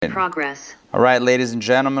Progress. All right, ladies and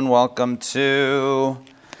gentlemen, welcome to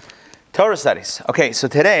Torah studies. Okay, so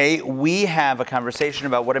today we have a conversation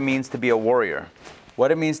about what it means to be a warrior. What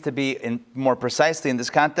it means to be, more precisely in this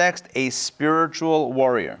context, a spiritual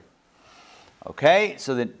warrior. Okay,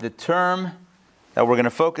 so the term that we're going to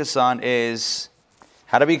focus on is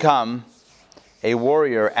how to become a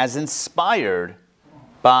warrior as inspired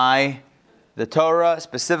by the Torah,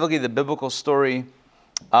 specifically the biblical story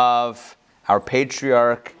of our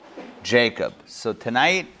patriarch Jacob. So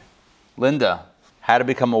tonight, Linda, how to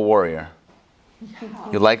become a warrior.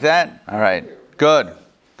 You like that? All right. Good.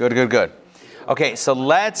 Okay, so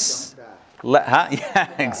yeah,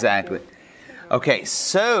 exactly. Okay,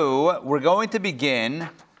 so we're going to begin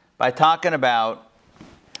by talking about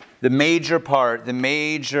the major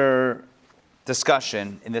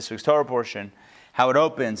discussion in this week's Torah portion, how it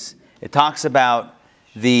opens. It talks about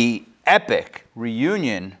the epic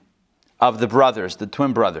reunion of the brothers, the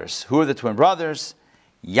twin brothers. Who are the twin brothers?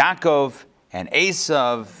 Yaakov and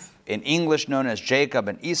Esau, in English known as Jacob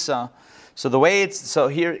and Esau. So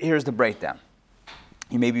here's the breakdown.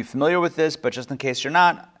 You may be familiar with this, but just in case you're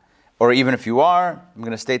not, or even if you are, I'm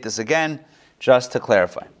going to state this again, just to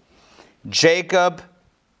clarify. Jacob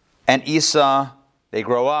and Esau, they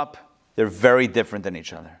grow up, they're very different than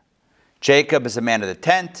each other. Jacob is a man of the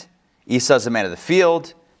tent, Esau is a man of the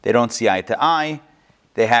field, they don't see eye to eye.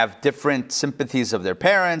 They have different sympathies of their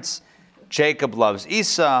parents. Jacob loves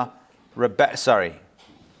Esau.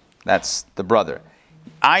 That's the brother.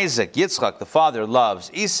 Isaac, Yitzchak, the father,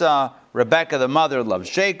 loves Esau. Rebecca, the mother, loves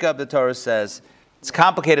Jacob. The Torah says it's a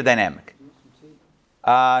complicated dynamic.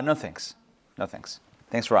 No thanks. Thanks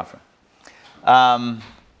for offering.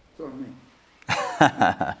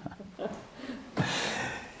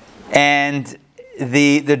 And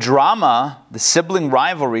the drama, the sibling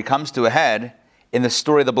rivalry comes to a head in the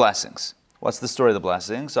story of the blessings. What's the story of the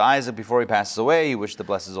blessings? So Isaac, before he passes away, he wished to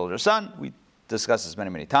bless his older son. We discussed this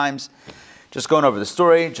many times. Just going over the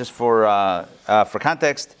story, just for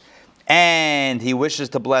context. And he wishes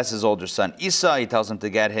to bless his older son Esau. He tells him to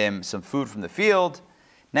get him some food from the field.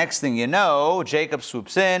 Next thing you know, Jacob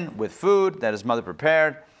swoops in with food that his mother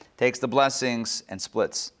prepared, takes the blessings, and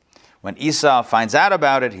splits. When Esau finds out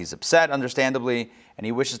about it, he's upset, understandably, and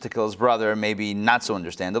he wishes to kill his brother, maybe not so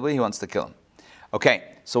understandably. He wants to kill him. Okay,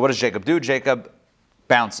 so what does Jacob do? Jacob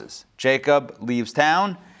bounces. Jacob leaves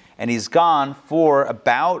town, and he's gone for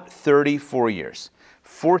about 34 years.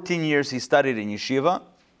 14 years he studied in yeshiva.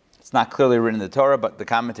 It's not clearly written in the Torah, but the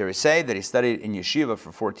commentaries say that he studied in yeshiva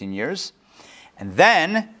for 14 years. And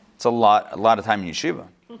then, it's a lot of time in yeshiva.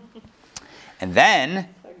 And then,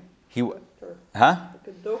 Like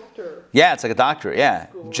a doctor. Yeah, it's like a doctorate, yeah.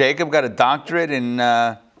 School. Jacob got a doctorate in...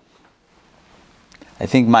 I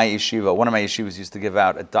think one of my yeshivas used to give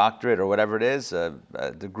out a doctorate or whatever it is, a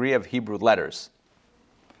degree of Hebrew letters.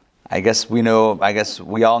 I guess we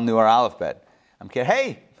all knew our alphabet. I'm kidding.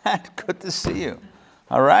 Hey, Matt, good to see you.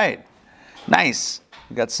 All right. Nice.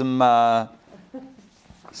 We got some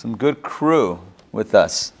good crew with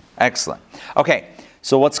us. Excellent. Okay,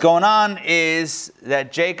 so what's going on is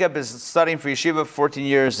that Jacob is studying for yeshiva 14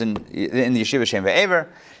 years in the yeshiva Shem Ve'ever.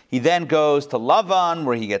 He then goes to Lavan,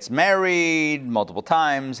 where he gets married multiple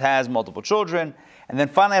times, has multiple children, and then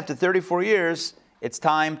finally, after 34 years, it's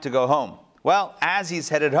time to go home. Well, as he's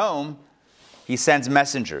headed home, he sends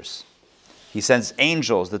messengers. He sends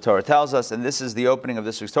angels, the Torah tells us, and this is the opening of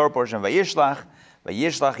this week's Torah portion, Vayishlach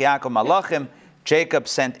Yaakov Malachim. Jacob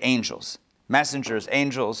sent angels, messengers,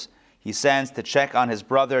 angels. He sends to check on his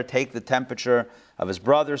brother, take the temperature of his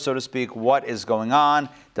brother, so to speak. What is going on?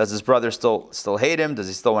 Does his brother still hate him? Does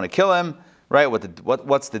he still want to kill him? Right?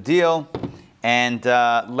 What's the deal? And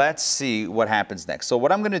let's see what happens next. So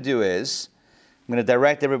what I'm going to do is, I'm going to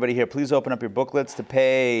direct everybody here. Please open up your booklets to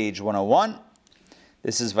page 101.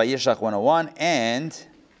 This is Vayishlach 101. And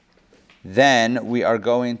then we are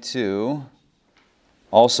going to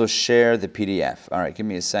also share the PDF. All right, give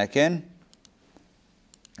me a second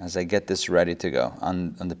as I get this ready to go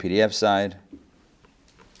on the PDF side.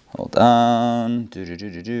 Hold on.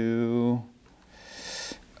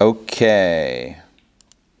 Okay.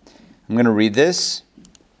 I'm going to read this.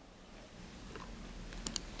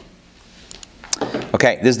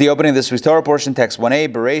 Okay, this is the opening of this week's Torah portion, text 1a,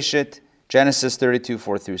 Bereshit, Genesis 32,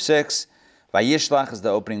 4 through 6. Vayishlach is the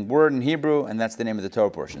opening word in Hebrew, and that's the name of the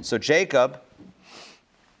Torah portion. So Jacob,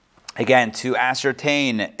 again, to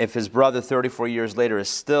ascertain if his brother 34 years later is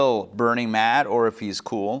still burning mad or if he's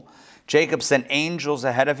cool, Jacob sent angels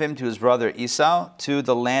ahead of him to his brother Esau to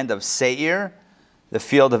the land of Seir, the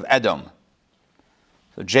field of Edom.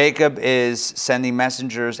 So Jacob is sending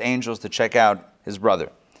messengers, angels, to check out his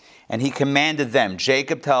brother. And he commanded them.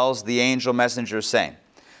 Jacob tells the angel messenger, saying,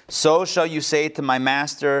 so shall you say to my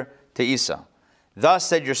master, to Esau, thus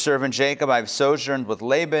said your servant Jacob, I have sojourned with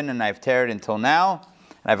Laban, and I have tarried until now,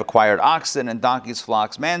 and I have acquired oxen and donkeys,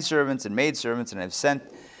 flocks, manservants, and maidservants, and I have sent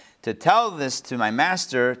to tell this to my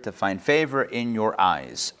master to find favor in your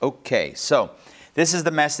eyes. Okay, so this is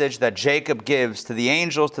the message that Jacob gives to the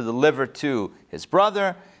angels to deliver to his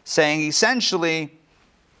brother, saying essentially,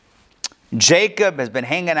 Jacob has been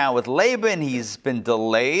hanging out with Laban. He's been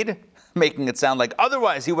delayed, making it sound like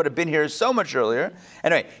otherwise he would have been here so much earlier.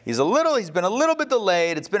 Anyway, he's been a little bit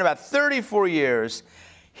delayed. It's been about 34 years.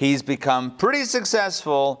 He's become pretty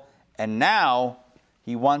successful, and now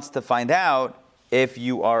he wants to find out if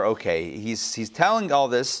you are okay. He's telling all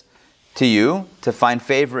this to you to find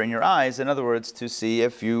favor in your eyes. In other words, to see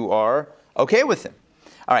if you are okay with him.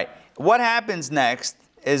 All right, what happens next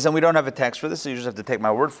is, and we don't have a text for this, so you just have to take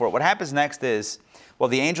my word for it. What happens next is, well,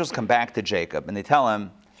 the angels come back to Jacob, and they tell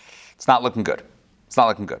him, it's not looking good. It's not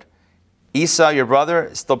looking good. Esau, your brother,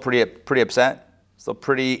 is still pretty upset, still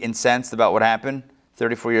pretty incensed about what happened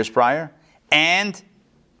 34 years prior. And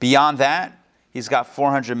beyond that, he's got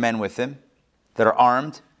 400 men with him that are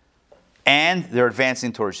armed, and they're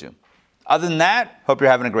advancing towards you. Other than that, hope you're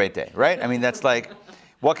having a great day, right? I mean, that's like,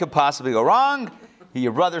 what could possibly go wrong?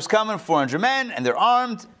 Your brother's coming, 400 men, and they're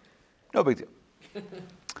armed. No big deal.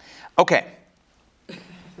 Okay.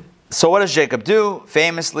 So what does Jacob do?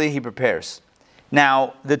 Famously, he prepares.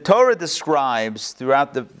 Now, the Torah describes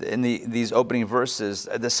throughout these opening verses,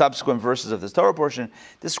 the subsequent verses of this Torah portion,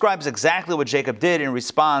 describes exactly what Jacob did in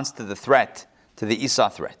response to the threat, to the Esau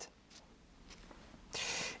threat.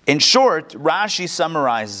 In short, Rashi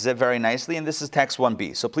summarizes it very nicely, and this is text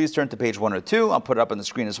 1b. So please turn to page 102. I'll put it up on the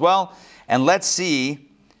screen as well. And let's see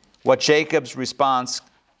what Jacob's response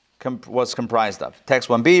was comprised of. Text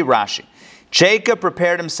 1b, Rashi. Jacob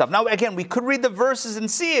prepared himself. Now, again, we could read the verses and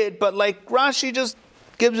see it, but like Rashi just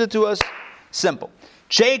gives it to us simple.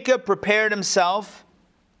 Jacob prepared himself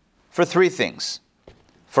for three things.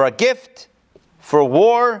 For a gift, for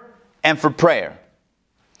war, and for prayer.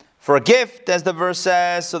 For a gift, as the verse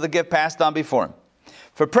says, so the gift passed on before him.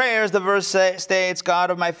 For prayer, as the verse states,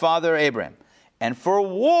 God of my father Abraham. And for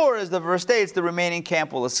war, as the verse states, the remaining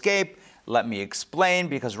camp will escape. Let me explain,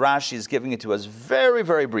 because Rashi is giving it to us very,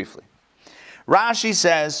 very briefly. Rashi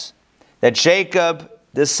says that Jacob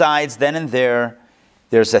decides then and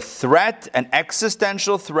there's a threat, an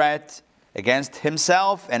existential threat against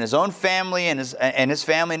himself and his own family and his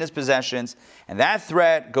family and his possessions. And that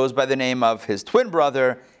threat goes by the name of his twin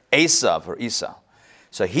brother, Esau.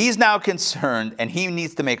 So he's now concerned, and he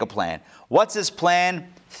needs to make a plan. What's his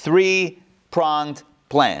plan? Three-pronged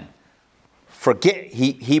plan.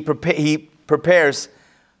 He prepares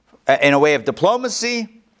in a way of diplomacy,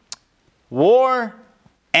 war,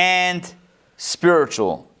 and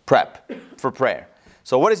spiritual prep for prayer.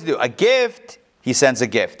 So what does he do? A gift, he sends a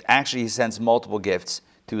gift. Actually, he sends multiple gifts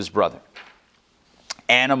to his brother.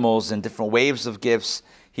 Animals and different waves of gifts.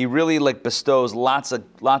 He really bestows lots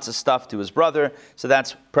of stuff to his brother. So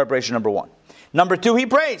that's preparation number one. Number two, he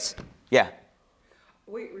prays. Yeah.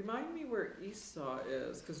 Wait, remind me where Esau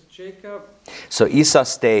is, because Jacob... So Esau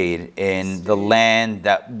stayed in the land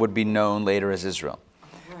that would be known later as Israel.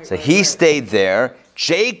 He stayed there.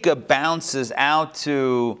 Jacob bounces out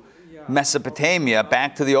to Mesopotamia,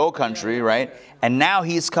 back to the old country, right? And now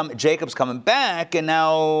Jacob's coming back, and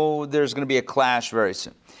now there's going to be a clash very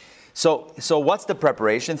soon. So what's the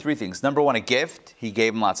preparation? Three things. Number one, a gift. He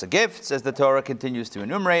gave him lots of gifts, as the Torah continues to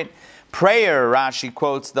enumerate. Prayer, Rashi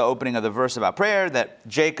quotes the opening of the verse about prayer, that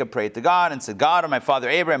Jacob prayed to God and said, God of my father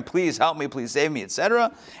Abraham, please help me, please save me,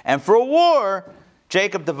 etc. And for a war,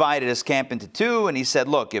 Jacob divided his camp into two, and he said,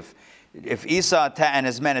 look, if Esau and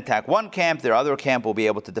his men attack one camp, their other camp will be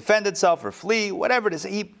able to defend itself or flee, whatever it is.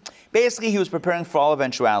 He was preparing for all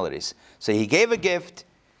eventualities. So he gave a gift,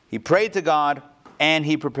 he prayed to God, and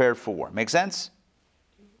he prepared for war. Make sense?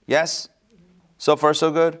 Yes? So far,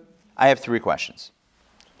 so good? I have three questions.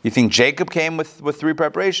 You think Jacob came with three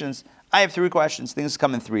preparations? I have three questions. Things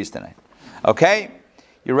come in threes tonight. Okay?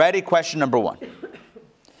 You ready? Question number one.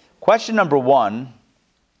 Question number one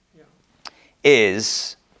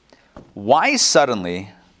is, why suddenly...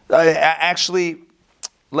 actually,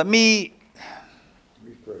 let me...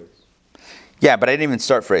 Rephrase. Yeah, but I didn't even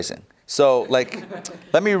start phrasing. So, let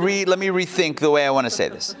me rethink the way I want to say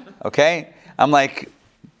this. Okay? I'm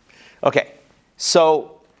okay.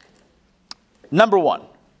 So, number one,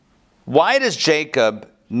 why does Jacob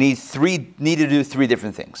need to do three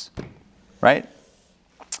different things? Right?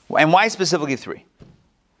 And why specifically three?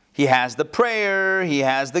 He has the prayer, he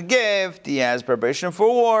has the gift, he has preparation for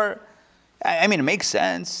war. I mean, it makes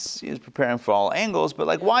sense. He was preparing for all angles, but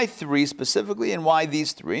like, why 3 specifically, and why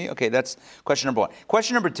these 3? Okay, that's question number 1.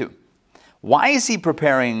 Question number 2. Why is he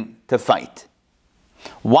preparing to fight?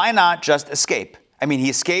 Why not just escape? I mean, he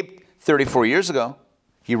escaped 34 years ago.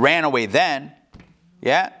 He ran away then.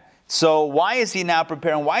 Yeah? So why is he now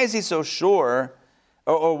preparing? Why is he so sure?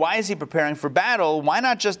 Or why is he preparing for battle? Why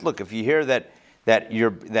not just, look, if you hear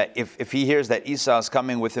if he hears that Esau is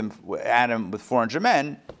coming with him, Adam with 400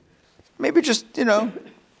 men, maybe just,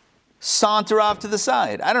 saunter off to the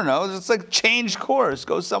side. I don't know. It's like change course.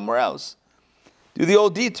 Go somewhere else. Do the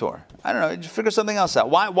old detour. I don't know. Just figure something else out.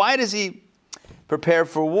 Why does he prepare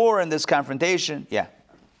for war in this confrontation? Yeah.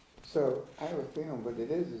 So I have a feeling what it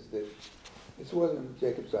is that this wasn't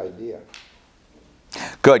Jacob's idea.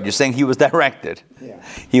 Good. You're saying he was directed. Yeah.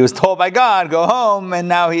 He was told by God, go home, and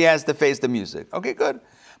now he has to face the music. Okay, good.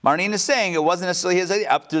 Marlene is saying it wasn't necessarily his idea.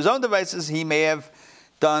 Up to his own devices, he may have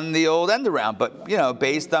done the old end around, but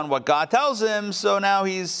based on what God tells him, so now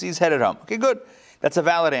he's headed home. Okay, good. That's a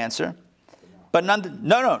valid answer. But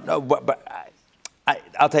no. But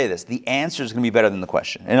I'll tell you this: the answer is going to be better than the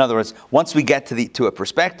question. In other words, once we get to a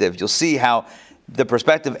perspective, you'll see how the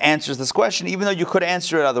perspective answers this question, even though you could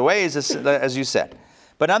answer it other ways, as you said.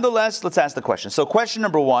 But nonetheless, let's ask the question. So, question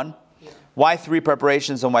number 1. Why 3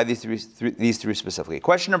 preparations and why these three specifically?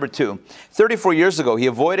 Question number 2, 34 years ago, he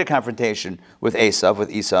avoided confrontation with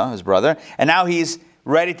Esau, his brother, and now he's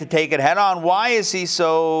ready to take it head on. Why is he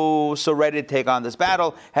so ready to take on this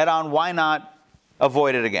battle head on? Why not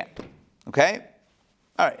avoid it again? Okay?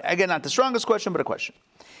 All right, again, not the strongest question, but a question.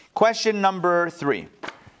 Question number 3.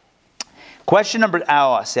 I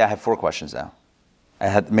have 4 questions now. I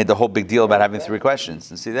had made the whole big deal about having 3 questions.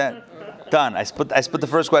 And see that? Done. I split the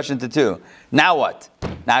first question to 2. Now what?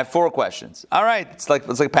 Now I have 4 questions. All right. It's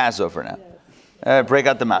like Passover now. Break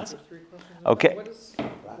out the matzah. Okay.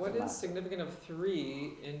 What is significant of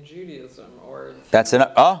 3 in Judaism, or that's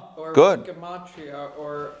enough? Oh, or good. Gematria,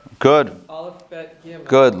 or good. Aleph Bet Gimel.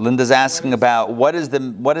 Good. Linda's asking about what is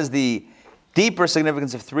the deeper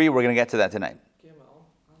significance of 3. We're going to get to that tonight.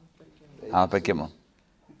 Gimel. Aleph Bet Gimel.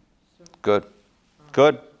 Good.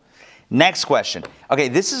 Next question. Okay,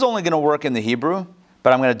 this is only going to work in the Hebrew,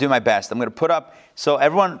 but I'm going to do my best. I'm going to put up, so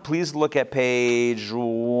everyone please look at page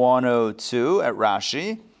 102 at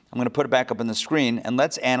Rashi. I'm going to put it back up on the screen, and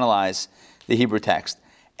let's analyze the Hebrew text.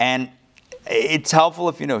 And it's helpful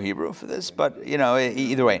if you know Hebrew for this, but,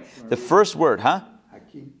 either way. The first word,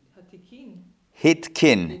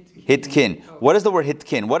 Hitkin. What does the word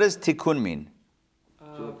hitkin? What does tikkun mean?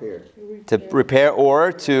 To repair. To repair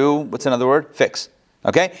or to, what's another word? Fix.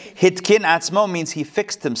 Okay? Hitkin atzmo means he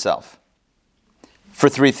fixed himself for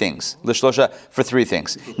 3 things. Lishlosha, for 3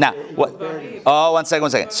 things. Now, what? Oh, one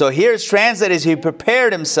second. So here it's translated as he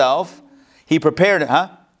prepared himself. What'd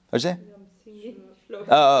you say?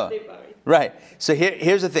 Oh, right. So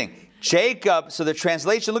here's the thing. Jacob, so the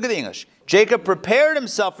translation, look at the English. Jacob prepared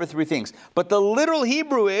himself for 3 things. But the literal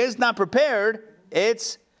Hebrew is not prepared,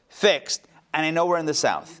 it's fixed. And I know we're in the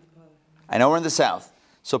South.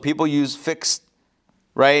 So people use fixed,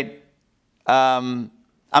 right?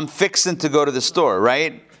 I'm fixing to go to the store,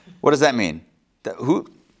 right? What does that mean? Who?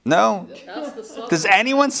 No? Does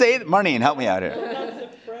anyone say it? Marlene, help me out here.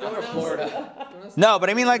 No, but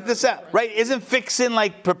I mean like this, right? Isn't fixing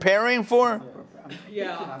like preparing for?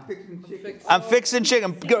 Yeah. I'm fixing chicken. I'm fixing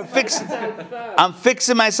chicken. I'm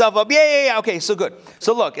fixing myself up. Yeah. Okay, so good.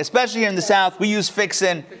 So look, especially here in the South, we use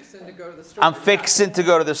fixing. I'm fixing to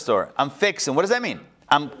go to the store. I'm fixing. What does that mean?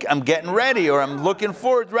 I'm getting ready, or I'm looking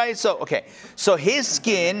forward, right? So, okay. So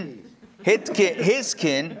hitkin, I'm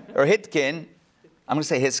going to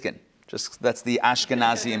say hiskin. Just, that's the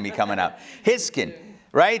Ashkenazi in me coming out. Hiskin,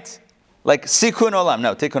 right? Like sikun olam.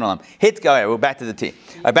 No, tikkun olam. All right, we're back to the T.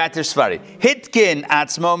 Back to Sfari. Hitkin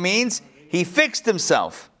atzmo means he fixed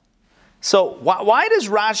himself. So why does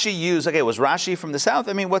Rashi use, was Rashi from the South?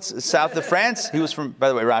 I mean, what's south of France? He was by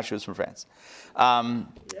the way, Rashi was from France.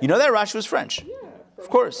 You know that Rashi was French? Yeah. Of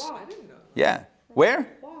course. Oh, I didn't know. Yeah. Where?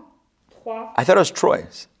 Troyes. I thought it was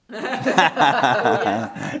Troyes.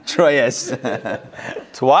 Troyes.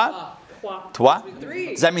 Trois? 3.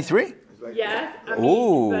 Does that mean 3? Yes.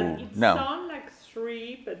 Ooh, but it no. sounds like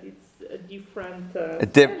 3, but it's a different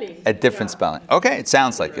A different spelling. Okay, it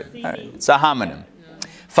sounds like it. All right. It's a homonym.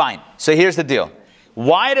 Fine. So here's the deal.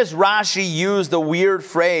 Why does Rashi use the weird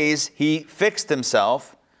phrase, he fixed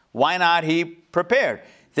himself? Why not he prepared?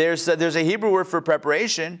 There's a Hebrew word for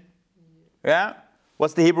preparation. Yeah?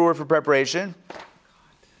 What's the Hebrew word for preparation?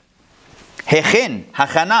 Hechin,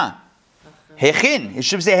 hachana. Hechin. It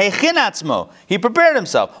should say hechin atzmo. He prepared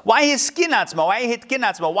himself. Why hiskin atzmo? Why hitkin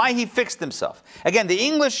atzmo? Why he fixed himself? Again, the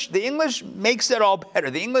English makes it all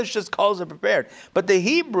better. The English just calls it prepared. But the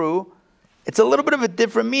Hebrew, it's a little bit of a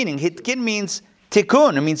different meaning. Hitkin means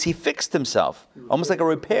tikkun. It means he fixed himself. Almost like a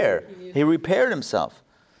repair. He repaired himself.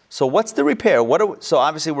 So what's the repair? So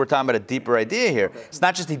obviously we're talking about a deeper idea here. It's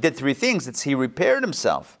not just he did three things. It's he repaired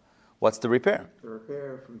himself. What's the repair? The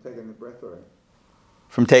repair from taking the breath away.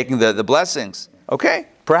 From taking the blessings. Okay,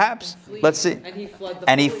 perhaps. Let's see.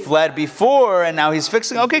 And he fled before, and now he's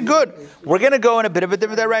fixing. Okay, good. We're going to go in a bit of a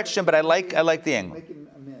different direction, but I like the angle.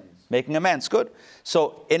 Making amends. Good.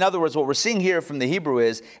 So, in other words, what we're seeing here from the Hebrew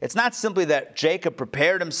is, it's not simply that Jacob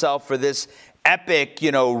prepared himself for this epic,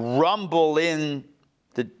 rumble in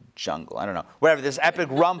the jungle. I don't know. Whatever, this epic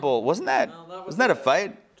rumble. Wasn't that a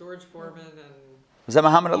fight? George Foreman and... Was that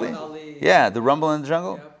Muhammad Ali? Yeah, the rumble in the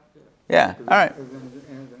jungle? Yep. Yeah, all right. It was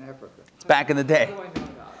in Africa. It's back in the day. How do I know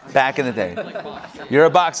that? Back in the day. Like boxing. You're a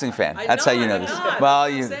boxing fan. I That's know, how you know I'm this.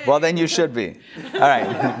 not. Well, then you should be. All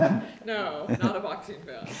right. No, not a boxing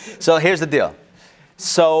fan. So here's the deal.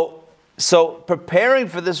 So preparing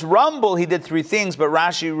for this rumble, he did three things, but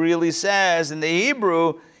Rashi really says in the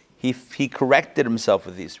Hebrew, he corrected himself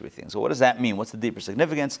with these three things. So what does that mean? What's the deeper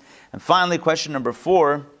significance? And finally, question number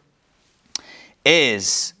 4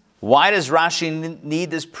 is, why does Rashi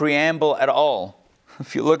need this preamble at all?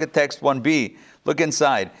 If you look at text 1b, look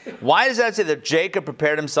inside. Why does that say that Jacob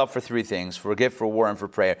prepared himself for three things, for a gift, for war, and for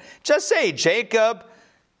prayer? Just say Jacob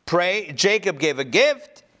gave a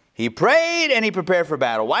gift, he prayed, and he prepared for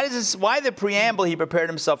battle. Why the preamble, he prepared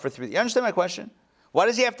himself for three? You understand my question? Why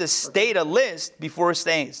does he have to state a list before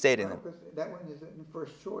stating them? That one is in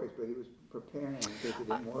first choice, but he was preparing in case it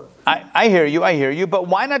didn't work. I hear you, but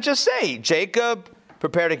why not just say Jacob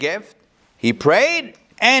prepared a gift, he prayed,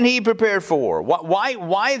 and he prepared for war?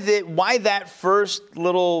 Why that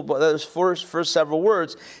those first several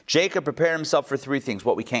words? Jacob prepared himself for three things.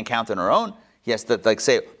 What we can't count on our own. He has to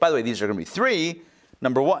say, by the way, these are going to be three.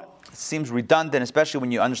 Number one, it seems redundant, especially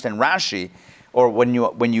when you understand Rashi, or when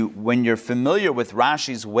you're familiar with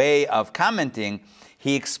Rashi's way of commenting.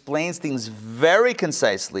 He explains things very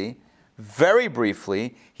concisely, very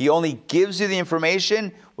briefly. He only gives you the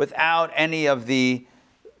information without any of the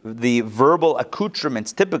verbal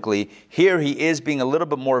accoutrements. Typically, here he is being a little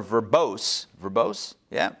bit more verbose. Verbose?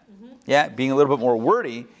 Yeah? Mm-hmm. Yeah, being a little bit more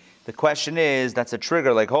wordy. The question is, that's a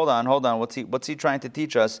trigger, like, hold on, what's he trying to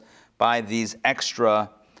teach us by these extra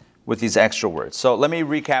words? So let me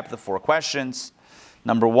recap the 4 questions.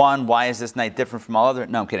 Number 1, why is this night different from all other?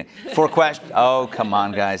 No, I'm kidding. 4 questions. Oh, come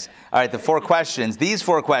on, guys. All right, the 4 questions. These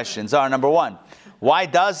 4 questions are, number 1, why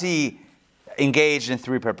does he engage in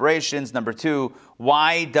 3 preparations? Number 2,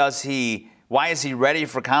 why is he ready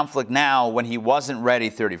for conflict now when he wasn't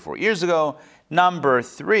ready 34 years ago? Number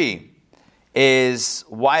 3 is,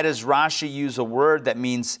 why does Rashi use a word that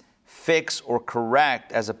means fix or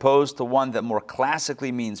correct as opposed to one that more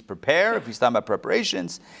classically means prepare, if he's talking about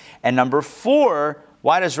preparations? And number 4,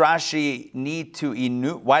 why does Rashi need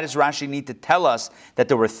to tell us that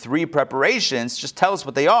there were 3 preparations? Just tell us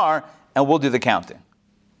what they are, and we'll do the counting.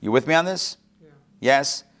 You with me on this? Yeah.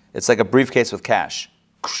 Yes? It's like a briefcase with cash.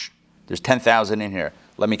 There's 10,000 in here.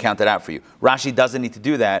 Let me count it out for you. Rashi doesn't need to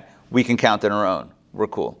do that. We can count it on our own. We're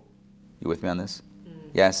cool. You with me on this?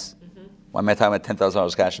 Yes? Mm-hmm. Why am I talking about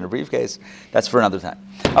 $10,000 cash in a briefcase? That's for another time.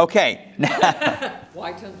 Okay.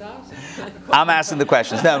 Why 10,000? I'm asking the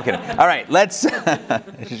questions. No, I'm kidding. All right, let's...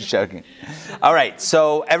 Just joking. All right,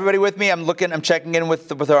 so everybody with me? I'm checking in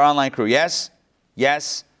with our online crew. Yes?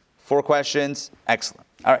 Yes? 4 questions? Excellent.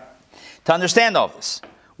 All right. To understand all this,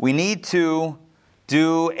 we need to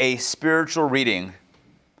do a spiritual reading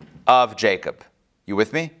of Jacob. You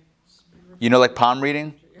with me? You know, like palm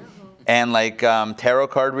reading? And like tarot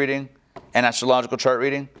card reading and astrological chart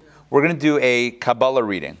reading. We're going to do a Kabbalah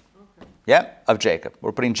reading. Yeah, of Jacob.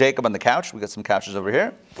 We're putting Jacob on the couch. We got some couches over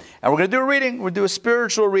here. And we're going to do a reading. We'll do a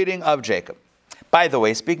spiritual reading of Jacob. By the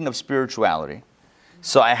way, speaking of spirituality,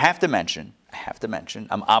 so I have to mention,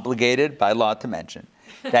 I'm obligated by law to mention,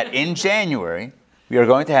 that in January, we are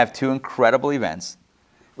going to have 2 incredible events.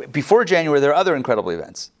 Before January, there are other incredible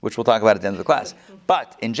events, which we'll talk about at the end of the class.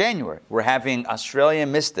 But in January, we're having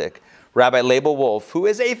Australian mystic Rabbi Label Wolf, who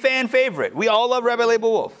is a fan favorite. We all love Rabbi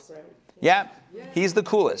Label Wolf. Yeah, he's the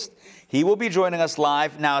coolest. He will be joining us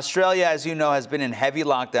live. Now, Australia, as you know, has been in heavy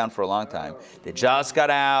lockdown for a long time. They just got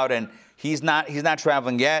out, and he's not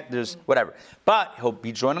traveling yet. There's whatever. But he'll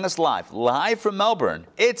be joining us live from Melbourne.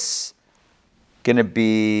 It's going to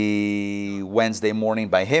be Wednesday morning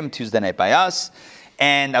by him, Tuesday night by us.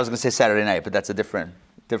 And I was going to say Saturday night, but that's a different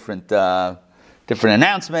different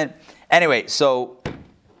announcement. Anyway, so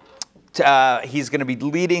he's going to be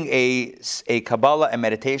leading a Kabbalah and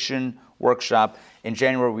meditation workshop. In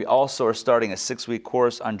January, we also are starting a 6-week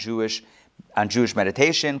course on Jewish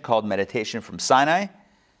meditation called Meditation from Sinai.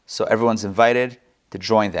 So everyone's invited to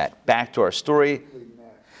join that. Back to our story.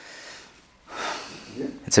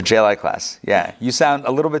 It's a JLI class. Yeah, you sound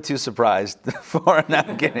a little bit too surprised for. No,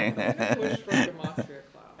 I'm kidding. Wish for Gematria class.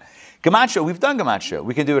 Gematria, we've done Gematria.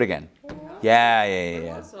 We can do it again.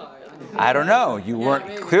 Yeah. Was I? I don't know. You weren't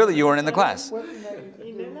maybe. clearly you weren't in the class. What's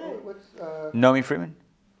Nomi Freeman.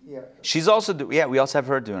 yeah. She's also we also have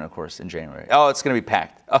her doing a course in January. Oh, it's going to be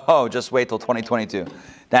packed. Oh, just wait till 2022.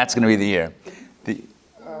 That's going to be the year.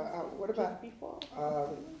 What about?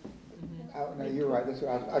 No, you're right. That's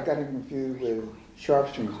right. I got him confused with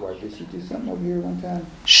Sharpstream's wife. Did she do something over here one time?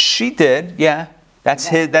 She did. Yeah. That's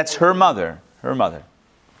her mother. Her mother.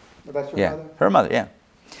 Oh, that's her Yeah. mother? Her mother. Yeah.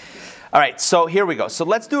 All right. So here we go. So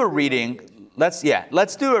let's do a reading. Let's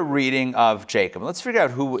do a reading of Jacob. Let's figure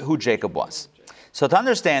out who Jacob was. So to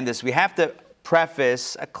understand this, we have to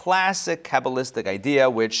preface a classic Kabbalistic idea,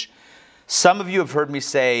 which some of you have heard me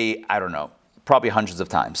say, I don't know, probably hundreds of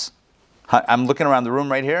times. I'm looking around the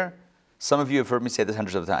room right here. Some of you have heard me say this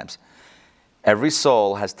hundreds of times. Every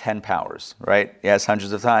soul has 10 powers, right? Yes,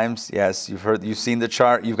 hundreds of times. Yes, you've seen the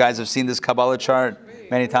chart. You guys have seen this Kabbalah chart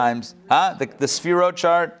many times. Huh? The Sphirot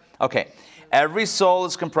chart. Okay. Every soul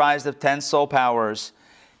is comprised of 10 soul powers,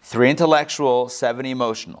 3 intellectual, 7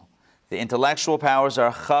 emotional. The intellectual powers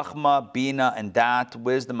are Chachma, Bina, and Dat,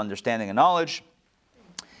 wisdom, understanding, and knowledge,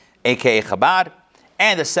 aka Chabad.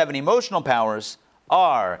 And the 7 emotional powers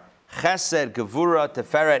are Chesed, Gevura,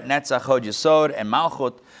 Teferet, Netzach, Hod, Yesod, and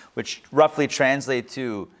Malchut, which roughly translate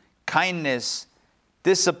to kindness,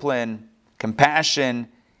 discipline, compassion,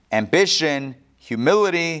 ambition,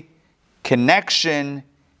 humility, connectivity,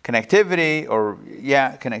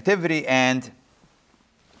 and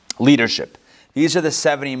leadership. These are the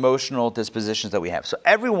 7 emotional dispositions that we have. So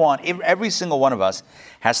every single one of us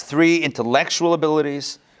has 3 intellectual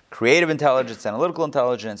abilities, creative intelligence, analytical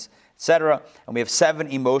intelligence, etc. And we have 7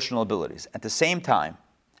 emotional abilities. At the same time,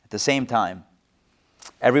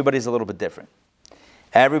 everybody's a little bit different.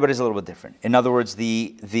 In other words,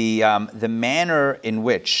 the manner in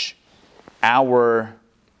which our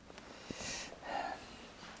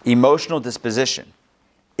emotional disposition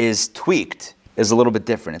is tweaked is a little bit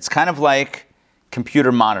different. It's kind of like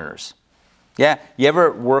computer monitors. Yeah, you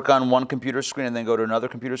ever work on one computer screen and then go to another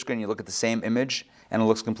computer screen and you look at the same image and it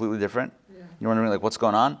looks completely different? Yeah. You're wondering like what's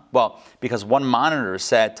going on? Well, because one monitor is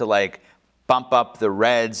set to like bump up the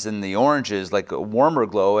reds and the oranges like a warmer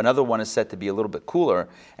glow, another one is set to be a little bit cooler,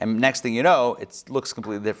 and next thing you know, it looks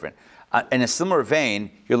completely different. In a similar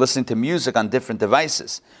vein, you're listening to music on different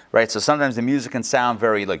devices, right? So sometimes the music can sound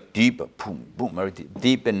very like deep, boom, boom, very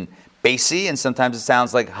deep and bassy, and sometimes it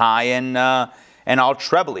sounds like high and all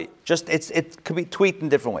trebly. Just it could be tweaked in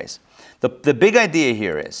different ways. The big idea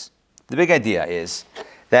here is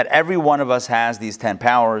that every one of us has these 10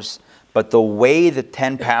 powers, but the way the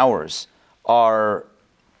 10 powers lie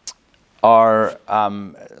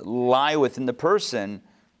within the person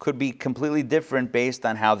could be completely different based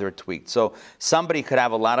on how they're tweaked. So somebody could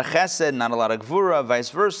have a lot of chesed, not a lot of gvura, vice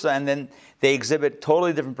versa, and then they exhibit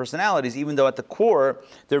totally different personalities, even though at the core,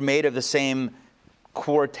 they're made of the same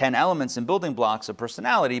core 10 elements and building blocks of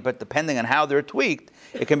personality, but depending on how they're tweaked,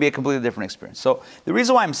 it can be a completely different experience. So the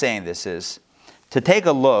reason why I'm saying this is to take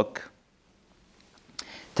a look,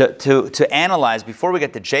 to analyze, before we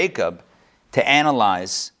get to Jacob, to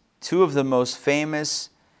analyze 2 of the most famous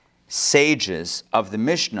sages of the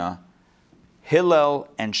Mishnah, Hillel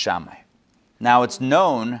and Shammai. Now it's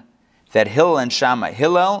known that Hillel and Shammai,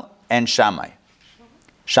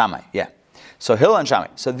 yeah. So Hillel and Shammai.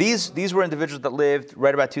 So these were individuals that lived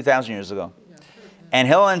right about 2,000 years ago. And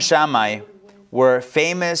Hillel and Shammai were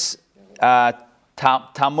famous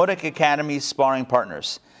Talmudic Academy sparring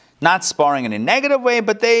partners. Not sparring in a negative way,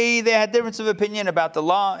 but they had difference of opinion about the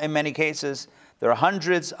law in many cases. There are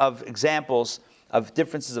hundreds of examples of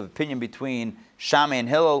differences of opinion between Shammai and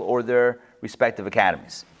Hillel or their respective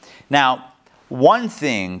academies. Now, one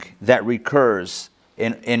thing that recurs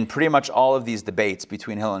in pretty much all of these debates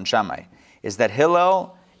between Hillel and Shammai is that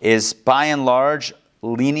Hillel is by and large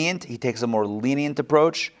lenient. He takes a more lenient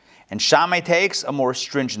approach, and Shammai takes a more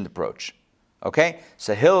stringent approach. Okay?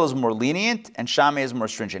 So Hillel is more lenient, and Shammai is more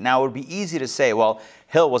stringent. Now, it would be easy to say, well,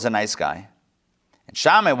 Hillel was a nice guy, and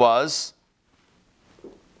Shammai was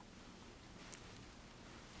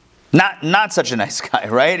Not such a nice guy,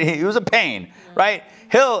 right? He was a pain, right?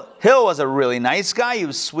 Hill was a really nice guy. He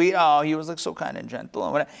was sweet. Oh, he was like so kind and gentle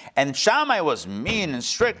and whatever. And Shammai was mean and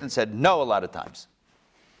strict and said no a lot of times.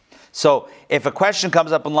 So if a question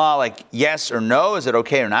comes up in law like yes or no, is it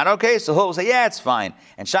okay or not okay? So Hill will say, yeah, it's fine.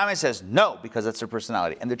 And Shammai says no, because that's their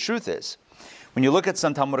personality. And the truth is, when you look at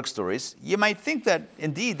some Talmudic stories, you might think that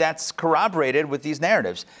indeed that's corroborated with these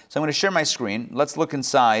narratives. So I'm going to share my screen. Let's look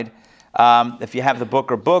inside. If you have the book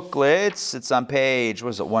or booklets, it's on page,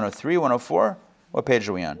 103, 104? What page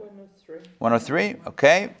are we on? 103. 103,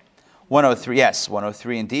 okay. 103, yes,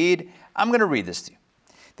 103 indeed. I'm going to read this to you.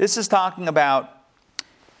 This is talking about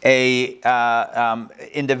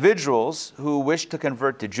individuals who wished to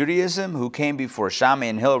convert to Judaism, who came before Shammai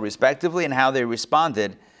and Hill respectively, and how they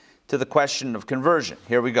responded to the question of conversion.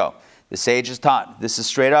 Here we go. The sages taught. This is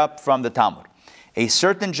straight up from the Talmud. A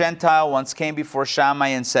certain Gentile once came before Shammai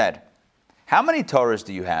and said, how many Torahs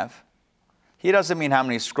do you have? He doesn't mean how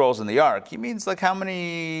many scrolls in the ark. He means like how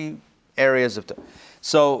many areas of Torah.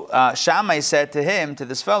 So Shammai said to him, to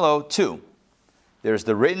this fellow, 2. There's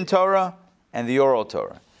the written Torah and the oral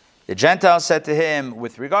Torah. The Gentile said to him,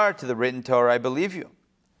 with regard to the written Torah, I believe you.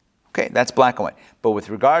 Okay, that's black and white. But with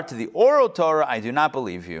regard to the oral Torah, I do not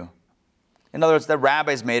believe you. In other words, the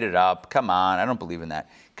rabbis made it up. Come on, I don't believe in that.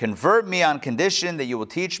 Convert me on condition that you will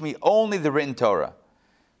teach me only the written Torah.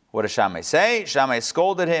 What does Shammai say? Shammai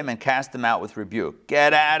scolded him and cast him out with rebuke.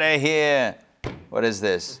 Get out of here. What is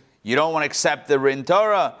this? You don't want to accept the written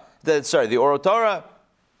Torah? The oral Torah?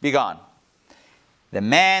 Be gone. The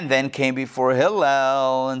man then came before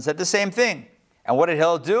Hillel and said the same thing. And what did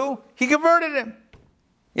Hillel do? He converted him.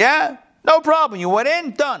 Yeah? No problem. You went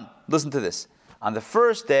in, done. Listen to this. On the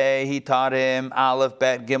first day, he taught him Aleph,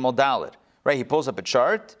 Bet, Gimel, Dalet. Right? He pulls up a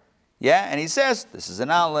chart. Yeah? And he says, this is an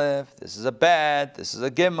Aleph, this is a Bet, this is a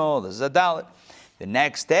Gimel, this is a Dalet. The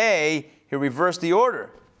next day, he reversed the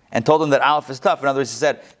order and told him that Aleph is tough. In other words, he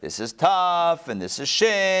said, this is tough, and this is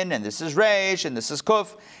Shin, and this is Resh, and this is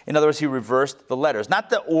Kuf. In other words, he reversed the letters. Not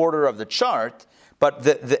the order of the chart, but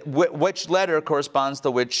which letter corresponds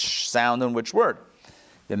to which sound and which word.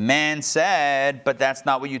 The man said, but that's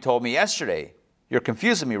not what you told me yesterday. You're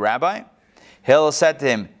confusing me, Rabbi. Hillel said to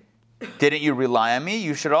him, didn't you rely on me?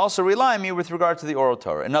 You should also rely on me with regard to the oral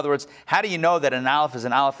Torah. In other words, how do you know that an Aleph is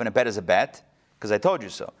an Aleph and a Bet is a Bet? Because I told you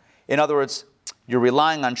so. In other words, you're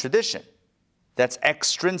relying on tradition. That's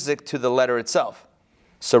extrinsic to the letter itself.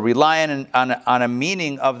 So relying on a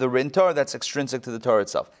meaning of the written Torah that's extrinsic to the Torah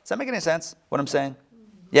itself. Does that make any sense, what I'm saying?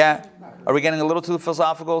 Yeah? Are we getting a little too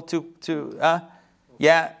philosophical?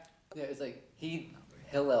 Yeah? Yeah, it's like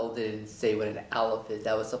Hillel didn't say what an aleph is.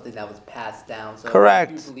 That was something that was passed down. So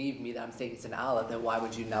correct. If you believe me that I'm saying it's an aleph, then why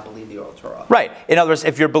would you not believe the oral Torah? Right. In other words,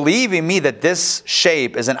 if you're believing me that this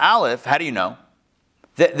shape is an aleph, how do you know?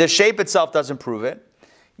 The shape itself doesn't prove it.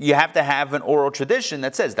 You have to have an oral tradition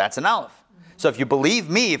that says that's an aleph. So if you believe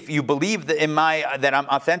me, if you believe that that I'm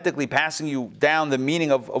authentically passing you down the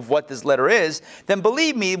meaning of what this letter is, then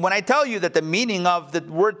believe me when I tell you that the meaning of the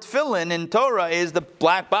word tefillin in Torah is the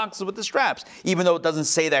black boxes with the straps, even though it doesn't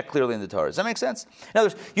say that clearly in the Torah. Does that make sense? In other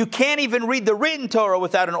words, you can't even read the written Torah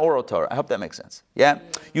without an oral Torah. I hope that makes sense. Yeah?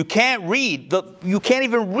 You can't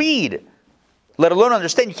even read, let alone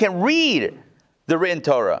understand. You can't read the written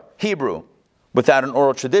Torah, Hebrew, without an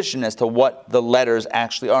oral tradition as to what the letters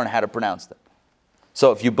actually are and how to pronounce them.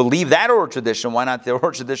 So if you believe that oral tradition, why not the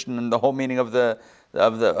oral tradition and the whole meaning of the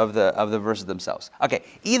verses themselves? Okay.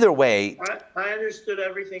 Either way, I understood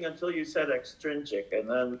everything until you said extrinsic, and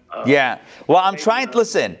then yeah. Well, I'm trying to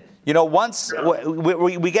listen. You know, once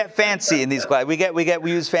we get fancy in these classes,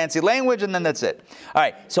 we use fancy language, and then that's it. All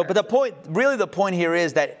right. So, but the point here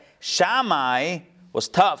is that Shammai was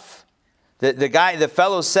tough. The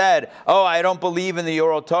fellow said, "Oh, I don't believe in the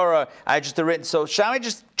oral Torah. I just written." So Shammai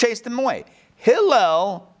just chased him away.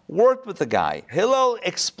 Hillel worked with the guy. Hillel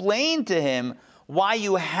explained to him why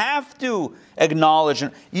you have to acknowledge.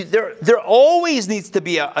 There always needs to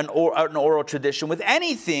be an oral tradition with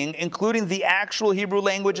anything, including the actual Hebrew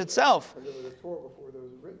language itself. There was a Torah before there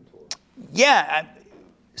was a written Torah. Yeah.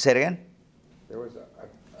 Say it again. There was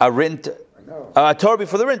a written. No. A Torah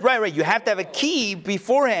before the written. Right. You have to have a key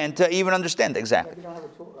beforehand to even understand. Exactly. If you don't have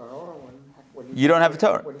an oral one, you don't have a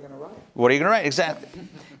Torah. What are you going to write? What are you going to write? Exactly.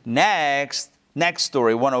 Next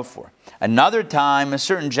story, 104. Another time, a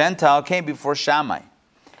certain Gentile came before Shammai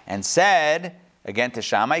and said, again to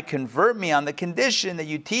Shammai, convert me on the condition that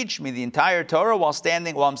you teach me the entire Torah while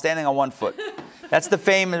I'm standing on one foot. This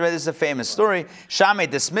is a famous story. Shammai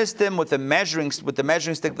dismissed him with the measuring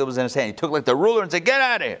stick that was in his hand. He took like the ruler and said, get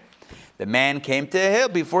out of here. The man came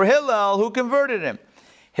before Hillel, who converted him.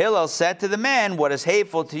 Hillel said to the man, what is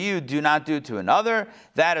hateful to you, do not do to another.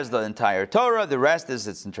 That is the entire Torah. The rest is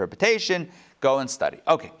its interpretation. Go and study.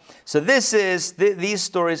 Okay, so these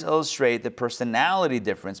stories illustrate the personality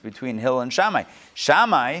difference between Hillel and Shammai.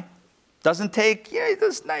 Shammai doesn't take,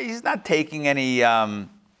 he's not taking any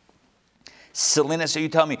silliness. So you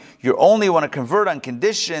tell me you only want to convert on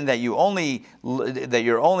condition that you're only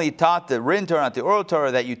taught the written Torah, not the oral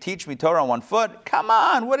Torah, that you teach me Torah on 1 foot. Come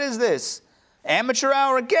on, what is this? Amateur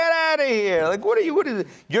hour? Get out of here! Like, what is it?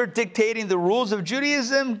 You're dictating the rules of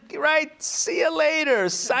Judaism, right? See you later,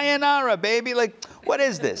 sayonara, baby. Like, what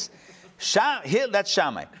is this? That's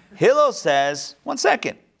Shammai. Hillel says, 1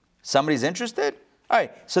 second. Somebody's interested? All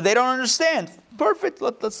right, so they don't understand. Perfect.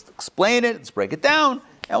 Let's explain it. Let's break it down,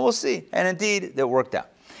 and we'll see. And indeed, it worked out.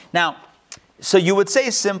 Now, so you would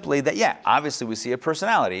say simply that, yeah, obviously we see a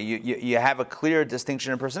personality. You have a clear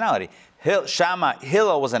distinction in personality.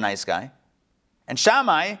 Hillel was a nice guy. And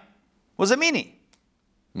Shammai was a meanie.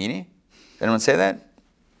 Meanie? Anyone say that?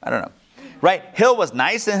 I don't know. Right? Hillel was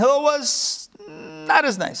nice and Hillel was not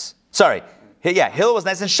as nice. Sorry. Yeah, Hillel was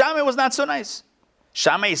nice and Shammai was not so nice.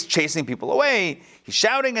 Shammai is chasing people away. He's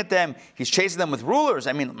shouting at them. He's chasing them with rulers.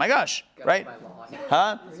 I mean, my gosh, right?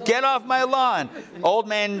 Huh? Get off my lawn. Old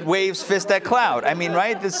man waves fist at cloud. I mean,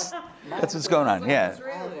 right? That's what's going on. Yeah.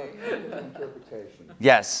 Interpretation.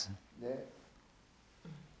 Yes.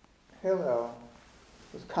 Hillel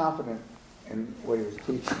was confident in what he was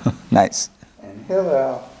teaching. Nice. And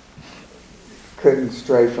Hillel couldn't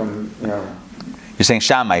stray from, You're saying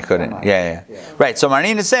Shammai couldn't. Shammai. Yeah. Yeah. Right. So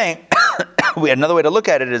Marnin is saying, another way to look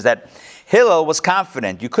at it is that Hillel was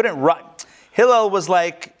confident. You couldn't run. Hillel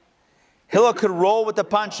could roll with the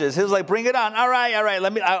punches. He was like, bring it on. All right.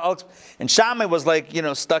 And Shammai was like,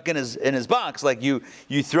 stuck in his box. Like you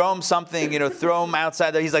throw him something, throw him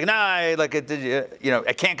outside there. He's like, nah, I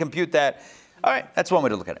can't compute that. All right. That's one way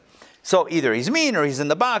to look at it. So either he's mean or he's in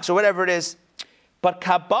the box or whatever it is. But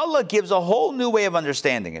Kabbalah gives a whole new way of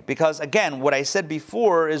understanding it. Because again, what I said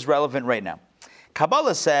before is relevant right now.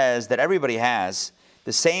 Kabbalah says that everybody has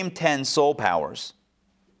the same 10 soul powers.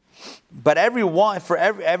 But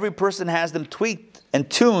every person has them tweaked and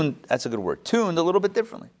tuned, that's a good word, tuned a little bit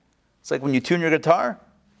differently. It's like when you tune your guitar,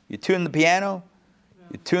 you tune the piano,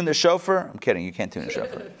 you tune the shofar. I'm kidding, you can't tune the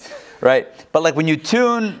shofar. Right? But like when you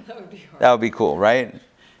tune, that would be cool, right?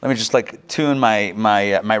 Let me just tune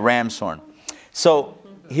my ram's horn. So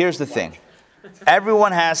here's the thing.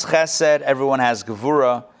 Everyone has chesed, everyone has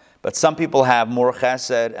gevura, but some people have more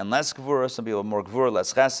chesed and less gevura, some people have more gevura,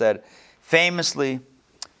 less chesed. Famously,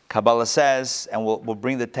 Kabbalah says, and we'll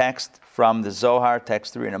bring the text from the Zohar,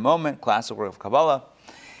 text 3 in a moment, classic work of Kabbalah.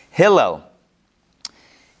 Hillel,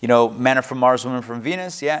 men are from Mars, women from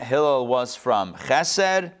Venus. Yeah, Hillel was from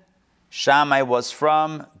Chesed. Shammai was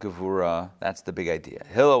from Gevura. That's the big idea.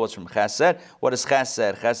 Hillel was from Chesed. What is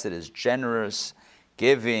Chesed? Chesed is generous,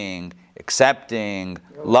 giving, accepting,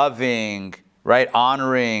 loving, right?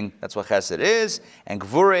 Honoring. That's what Chesed is. And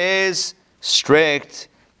Gevura is strict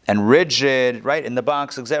and rigid, right? In the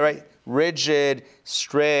box, right? Rigid,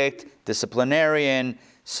 strict, disciplinarian.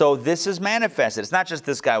 So this is manifested. It's not just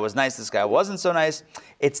this guy was nice, this guy wasn't so nice.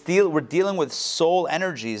 We're dealing with soul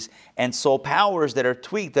energies and soul powers that are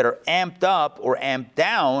tweaked, that are amped up or amped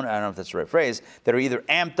down. I don't know if that's the right phrase. That are either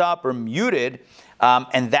amped up or muted,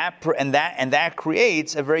 and that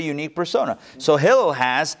creates a very unique persona. So Hillel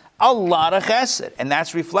has a lot of chesed, and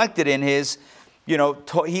that's reflected in his.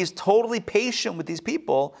 He's totally patient with these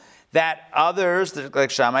people that others, like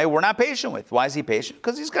Shammai, were not patient with. Why is he patient?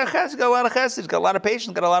 Because he's got a lot of chesed, he's got a lot of patience,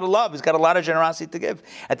 he's got a lot of love, he's got a lot of generosity to give.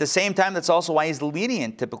 At the same time, that's also why he's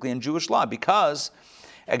lenient, typically in Jewish law, because,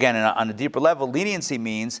 again, on a deeper level, leniency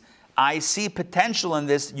means, I see potential in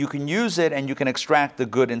this, you can use it, and you can extract the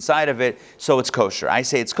good inside of it, so it's kosher. I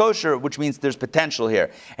say it's kosher, which means there's potential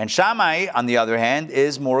here. And Shammai, on the other hand,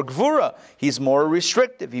 is more gvura. He's more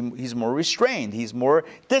restrictive, he's more restrained, he's more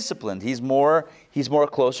disciplined, he's more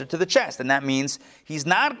closer to the chest. And that means he's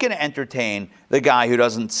not going to entertain the guy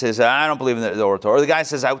who says, I don't believe in the Torah. Or the guy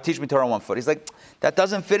says, I will teach me Torah on 1 foot. He's like, that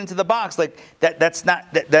doesn't fit into the box. Like that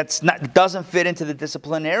doesn't fit into the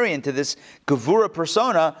disciplinarian, to this gevura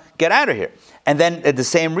persona. Get out of here. And then at the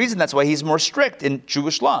same reason, that's why he's more strict in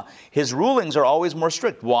Jewish law. His rulings are always more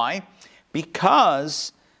strict. Why?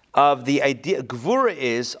 Because of the idea.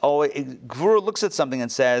 Gevura looks at something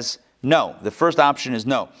and says, no. The first option is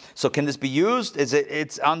no. So can this be used?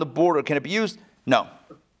 It's on the border. Can it be used? No.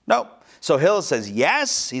 No. So Hillel says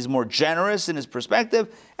yes, he's more generous in his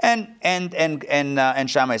perspective, and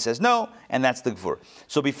Shammai says no, and that's the Gvur.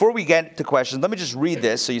 So before we get to questions, let me just read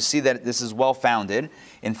this so you see that this is well-founded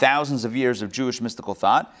in thousands of years of Jewish mystical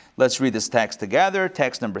thought. Let's read this text together.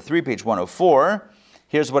 Text number 3, page 104.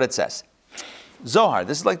 Here's what it says. Zohar,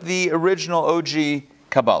 this is like the original OG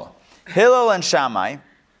Kabbalah. Hillel and Shammai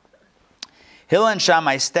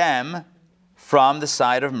stem from the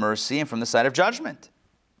side of mercy and from the side of judgment.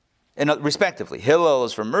 And respectively, Hillel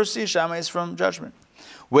is from mercy, Shammai is from judgment,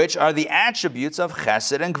 which are the attributes of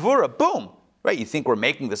Chesed and Gvura. Boom! Right? You think we're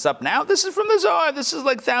making this up now? This is from the Zohar. This is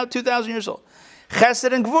like 2,000 years old.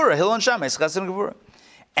 Chesed and Gvura. Hillel and Shammai is Chesed and Gvura.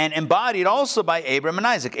 And embodied also by Abraham and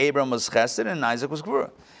Isaac. Abraham was Chesed and Isaac was Gvura.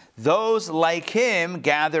 Those like him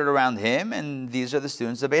gathered around him, and these are the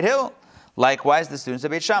students of Beit Hillel. Likewise, the students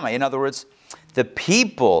of Beit Shammai. In other words, the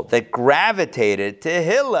people that gravitated to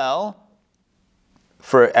Hillel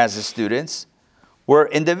as his students were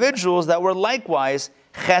individuals that were likewise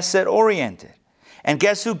chesed-oriented. And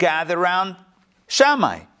guess who gathered around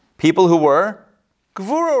Shammai? People who were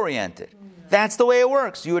gvura-oriented. That's the way it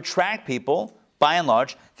works. You attract people, by and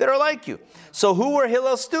large, that are like you. So who were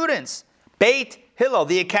Hillel's students? Beit Hillel,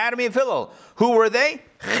 the Academy of Hillel. Who were they?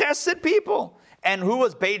 Chesed people. And who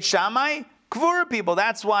was Beit Shammai? Gvura people.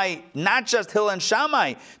 That's why not just Hillel and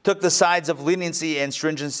Shammai took the sides of leniency and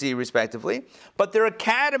stringency, respectively, but their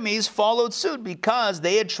academies followed suit because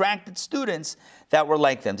they attracted students that were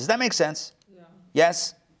like them. Does that make sense? Yeah.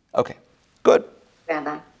 Yes? Okay. Good.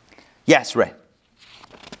 Rabbi. Yes, Ray.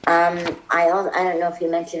 I don't know if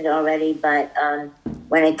you mentioned it already, but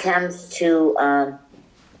when it comes to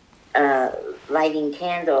lighting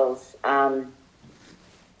candles,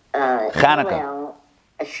 Hanukkah.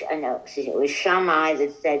 It was Shammai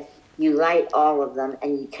that said you light all of them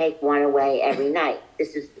and you take one away every night.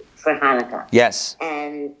 This is for Hanukkah. Yes.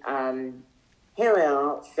 And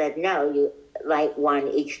Hillel said, no, you light one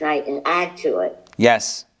each night and add to it.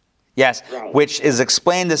 Yes. Yes. Right. Which is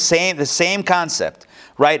explained the same concept,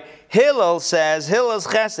 right? Hillel is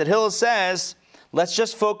chesed. Hillel says, let's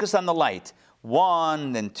just focus on the light.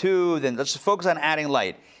 1, then 2, then let's just focus on adding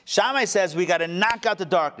light. Shammai says we got to knock out the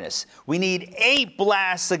darkness. We need 8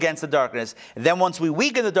 blasts against the darkness. And then once we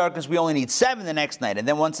weaken the darkness, we only need 7 the next night. And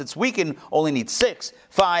then once it's weakened, only need 6,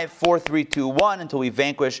 5, 4, 3, 2, 1 until we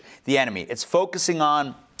vanquish the enemy. It's focusing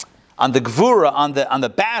on the gvura, on the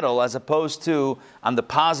battle, as opposed to on the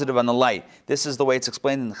positive, on the light. This is the way it's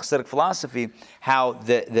explained in the Hasidic philosophy, how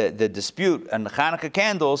the dispute on the Hanukkah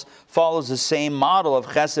candles follows the same model of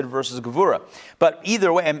chesed versus gvura. But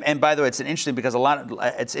either way, and by the way, it's interesting because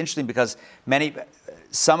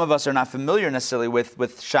some of us are not familiar necessarily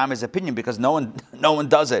with Shammai's opinion because no one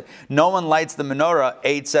does it. No one lights the menorah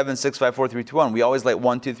 8, 7, 6, 5, 4, 3, 2, 1. We always light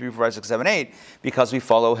 1, 2, 3, 4, 5, 6, 7, 8 because we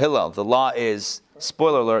follow Hillel. The law is,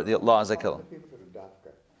 spoiler alert, the law is like Hillel.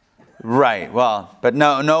 Right. Well, but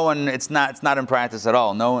no one. It's not in practice at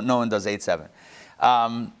all. No one does 8, 7.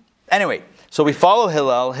 Anyway, so we follow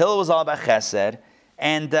Hillel. Hillel was all about Chesed,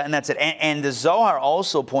 and that's it. And the Zohar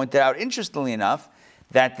also pointed out, interestingly enough,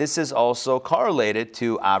 that this is also correlated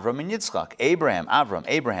to Avram and Yitzchak.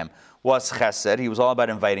 Abraham was Chesed. He was all about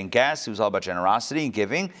inviting guests. He was all about generosity and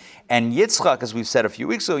giving. And Yitzchak, as we've said a few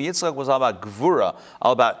weeks ago, Yitzchak was all about Gvura,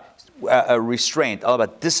 all about restraint, all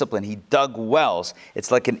about discipline. He dug wells. It's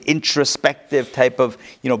like an introspective type of,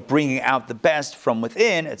 bringing out the best from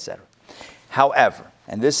within, etc. However,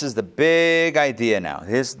 and this is the big idea now,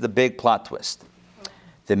 here's the big plot twist.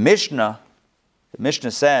 The Mishnah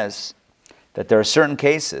says that there are certain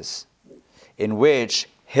cases in which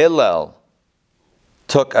Hillel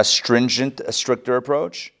took a stricter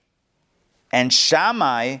approach, and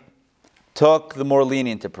Shammai took the more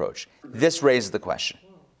lenient approach. This raises the question.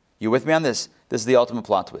 You with me on this? This is the ultimate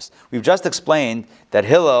plot twist. We've just explained that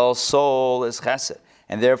Hillel's soul is chesed,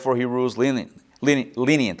 and therefore he rules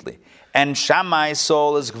leniently. And Shammai's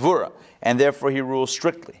soul is gvura, and therefore he rules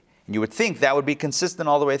strictly. And you would think that would be consistent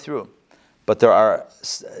all the way through. But there are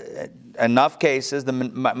enough cases, the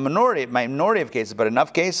minority of cases, but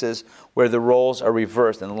enough cases where the roles are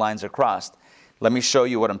reversed and the lines are crossed. Let me show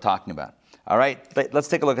you what I'm talking about. All right, let's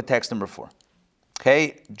take a look at text number 4.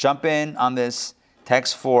 Okay, jump in on this.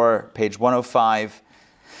 Text 4, page 105.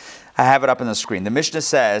 I have it up on the screen. The Mishnah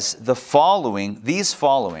says, these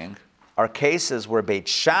following are cases where Beit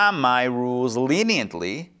Shammai rules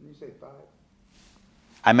leniently. Did you say 5?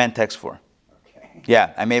 I meant text 4. Okay.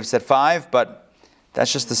 Yeah, I may have said 5, but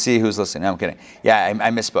that's just to see who's listening. No, I'm kidding. Yeah,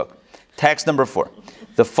 I misspoke. Text number 4.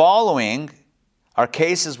 The following are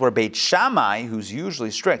cases where Beit Shammai, who's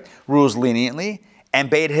usually strict, rules leniently, And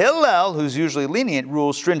Beit Hillel, who's usually lenient,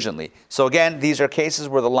 rules stringently. So again, these are cases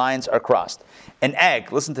where the lines are crossed. An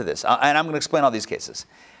egg, listen to this, and I'm going to explain all these cases.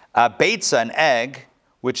 Beitza, an egg,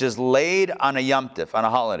 which is laid on a Yom Tif, on a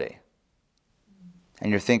holiday.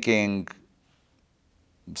 And you're thinking,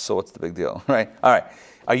 so what's the big deal, right? All right.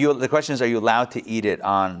 The question is, are you allowed to eat it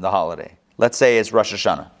on the holiday? Let's say it's Rosh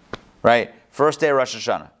Hashanah, right? First day of Rosh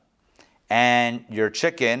Hashanah. And your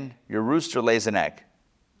chicken, your rooster lays an egg.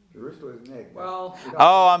 The rooster lays an egg. Well,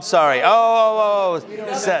 Oh, I'm sorry.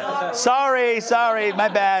 Sorry. My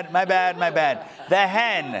bad. The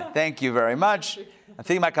hen. Thank you very much. I'm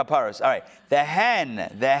thinking about kaparos. All right. The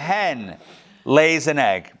hen lays an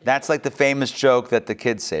egg. That's like the famous joke that the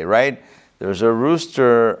kids say, right? There's a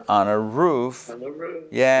rooster on a roof. On the roof.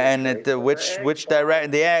 Yeah, and which direction?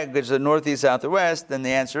 The egg is the northeast, south, or west? And the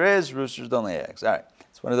answer is roosters don't lay eggs. All right.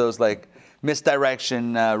 It's one of those like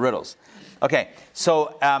misdirection riddles. Okay,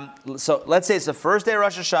 so let's say it's the first day of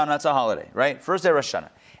Rosh Hashanah. That's a holiday, right? First day of Rosh Hashanah.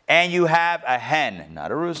 And you have a hen, not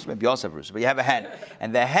a rooster. Maybe you also have a rooster, but you have a hen.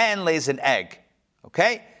 And the hen lays an egg,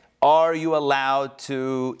 okay? Are you allowed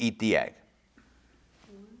to eat the egg?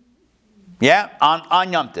 Yeah?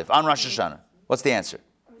 On Yom Tif, on Rosh Hashanah. What's the answer?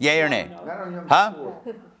 Yay or nay? Not on Yom Huh?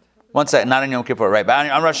 Kippur. One second, not on Yom Kippur, right? But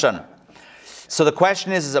on Rosh Hashanah. So the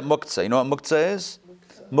question is it muktzah? You know what muktzah is?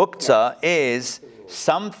 Muktzah is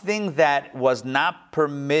something that was not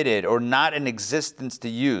permitted or not in existence to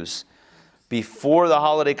use before the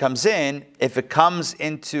holiday comes in. If it comes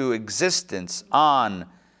into existence on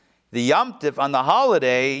the Yom Tif, on the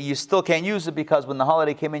holiday, you still can't use it because when the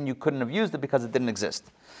holiday came in, you couldn't have used it because it didn't exist.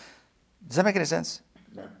 Does that make any sense?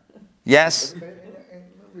 No. Yes?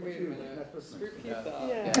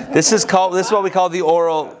 Yeah. This is what we call the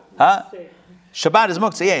oral, huh? Shabbat is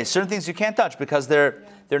muktzah. Yeah, certain things you can't touch because they're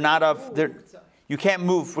not of, you can't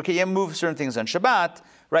move. You can't move certain things on Shabbat,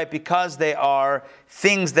 right? Because they are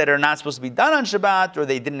things that are not supposed to be done on Shabbat, or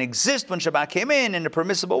they didn't exist when Shabbat came in a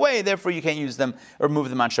permissible way. Therefore, you can't use them or move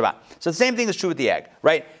them on Shabbat. So the same thing is true with the egg,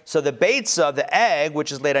 right? So the beitza, the egg,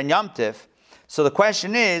 which is laid on Yom Tif. So the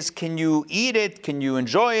question is, can you eat it? Can you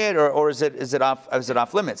enjoy it, or is it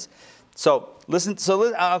off limits? So listen.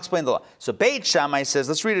 I'll explain the law. So Beit Shammai says,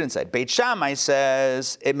 let's read it inside. Beit Shammai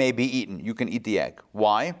says it may be eaten. You can eat the egg.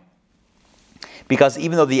 Why? Because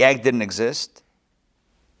even though the egg didn't exist,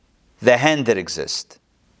 the hen did exist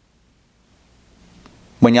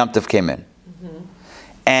when Yom Tov came in. Mm-hmm.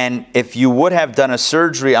 And if you would have done a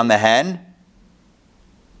surgery on the hen,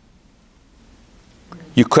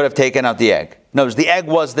 you could have taken out the egg. Notice the egg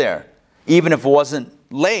was there. Even if it wasn't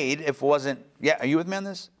laid, are you with me on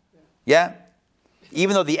this? Yeah?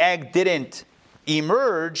 Even though the egg didn't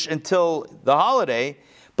emerge until the holiday,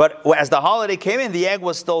 but as the holiday came in, the egg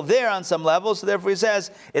was still there on some level, so therefore he says,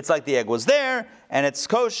 it's like the egg was there, and it's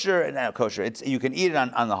kosher, and not kosher, you can eat it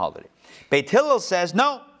on the holiday. Beit Hillel says,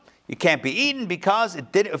 no, you can't be eaten because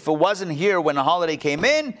if it wasn't here when the holiday came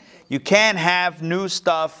in, you can't have new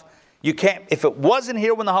stuff. If it wasn't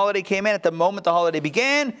here when the holiday came in, at the moment the holiday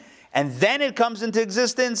began, and then it comes into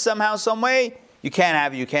existence somehow, some way, you can't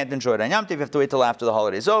have it, you can't enjoy it on Yom Tov, you have to wait till after the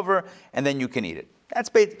holiday is over, and then you can eat it. That's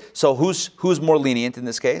so who's more lenient in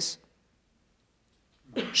this case?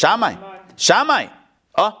 Shammai.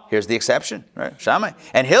 Oh, here's the exception, right? Shammai.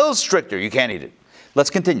 And Hill's stricter, you can't eat it. Let's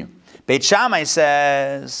continue. Beit Shammai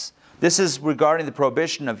says, this is regarding the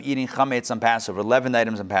prohibition of eating chametz on Passover, 11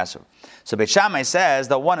 items on Passover. So Beit Shammai says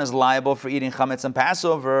that one is liable for eating chametz on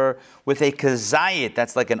Passover with a kazayit,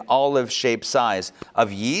 that's like an olive-shaped size,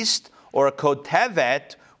 of yeast, or a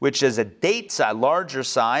kotevet, which is a date size, larger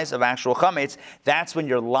size of actual chametz. That's when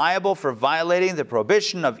you're liable for violating the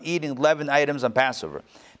prohibition of eating 11 items on Passover.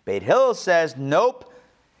 Beit Hillel says, nope.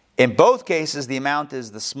 In both cases, the amount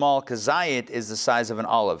is the small kazayit is the size of an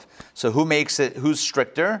olive. So who's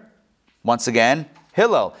stricter? Once again,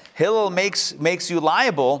 Hillel. Hillel makes you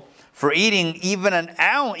liable for eating even an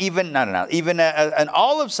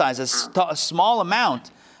olive size, a small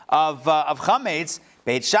amount of chametz.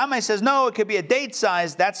 Beit Shammai says, no, it could be a date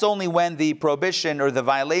size. That's only when the prohibition or the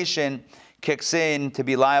violation kicks in to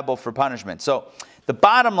be liable for punishment. So the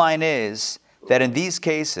bottom line is that in these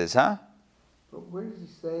cases, But where does he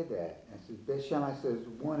say that? Beit Shammai says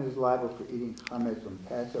one is liable for eating chametz on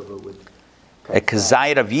Passover with a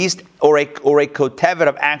kazayit of yeast or a kotevet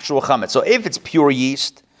of actual chametz. So if it's pure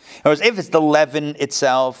yeast, or if it's the leaven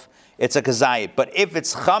itself, it's a kazayit. But if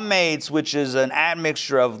it's chametz, which is an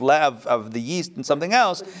admixture of the yeast and something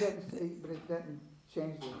else, But it doesn't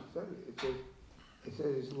change the subject. It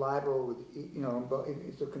says it's liable with,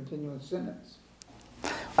 it's a continuing sentence.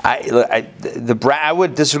 I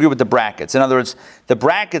would disagree with the brackets. In other words, the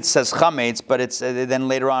bracket says chametz, but it's then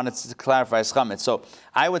later on it clarifies chametz. So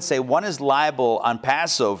I would say one is liable on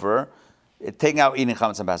Passover, taking out eating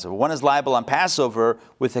chametz on Passover. One is liable on Passover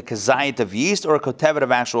with a kazayit of yeast or a kotevet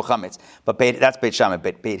of actual chametz. But that's Beit Shammai.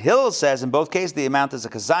 Beit Hillel says in both cases the amount is a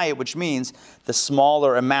kazayit, which means the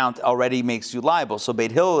smaller amount already makes you liable. So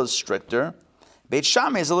Beit Hillel is stricter. Beit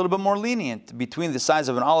Shammai is a little bit more lenient between the size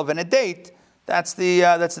of an olive and a date. That's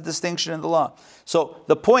the distinction in the law. So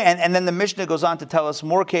the point, and then the Mishnah goes on to tell us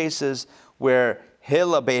more cases where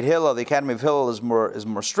Beit Hillel, the Academy of Hillel, is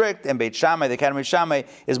more strict, and Beit Shammai, the Academy of Shammai,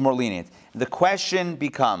 is more lenient. The question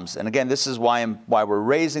becomes, and again, this is why we're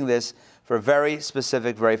raising this for a very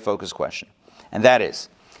specific, very focused question, and that is,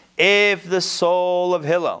 if the soul of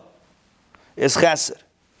Hillel is Chesed,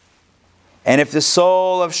 and if the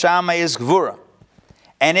soul of Shammai is Gvura,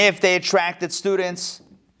 and if they attracted students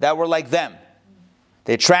that were like them,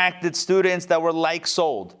 they attracted students that were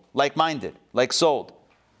like-souled, like-minded, like-souled.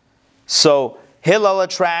 So Hillel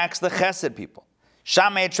attracts the Chesed people.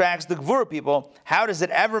 Shammai attracts the Gvura people. How does it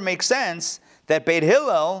ever make sense that Beit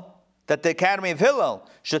Hillel, that the Academy of Hillel,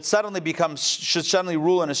 should suddenly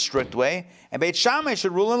rule in a strict way, and Beit Shammai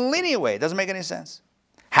should rule in a lenient way? It doesn't make any sense.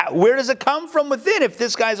 Where does it come from within? If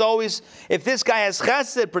this guy has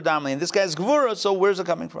Chesed predominantly, and this guy has Gvura, so where's it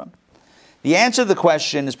coming from? The answer to the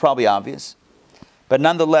question is probably obvious. But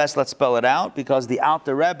nonetheless, let's spell it out, because the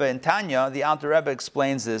Alter Rebbe in Tanya, the Alter Rebbe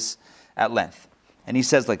explains this at length. And he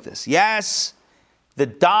says like this: yes, the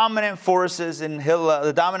dominant force in Hillel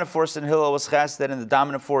was Chesed, and the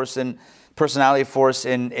dominant force in personality force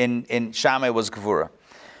in Shammai was Gvura.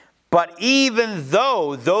 But even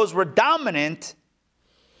though those were dominant,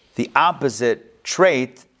 the opposite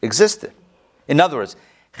trait existed. In other words,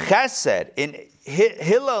 Chesed,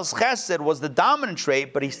 Hillel's Chesed was the dominant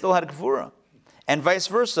trait, but he still had Gvura. And vice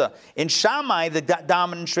versa. In Shammai, the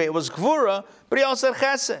dominant trait was Gvura, but he also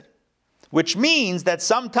had Chesed. Which means that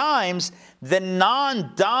sometimes the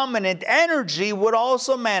non-dominant energy would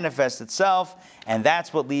also manifest itself, and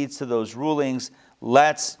that's what leads to those rulings.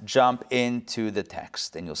 Let's jump into the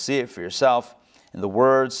text, and you'll see it for yourself in the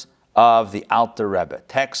words of the Alter Rebbe.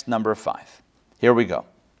 Text number 5. Here we go.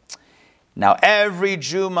 Now every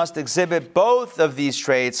Jew must exhibit both of these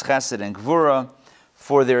traits, Chesed and Gvura,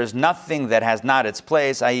 for there is nothing that has not its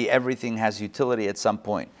place, i.e. everything has utility at some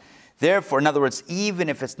point. Therefore, in other words, even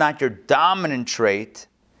if it's not your dominant trait,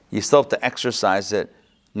 you still have to exercise it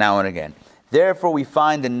now and again. Therefore, we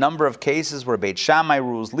find a number of cases where Beit Shammai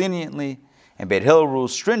rules leniently and Beit Hillel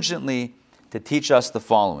rules stringently to teach us the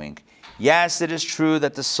following. Yes, it is true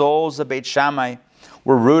that the souls of Beit Shammai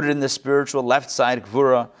were rooted in the spiritual left side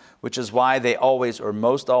Gvura, which is why they always or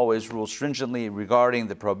most always rule stringently regarding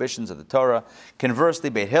the prohibitions of the Torah.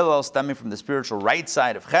 Conversely, Beit Hillel, stemming from the spiritual right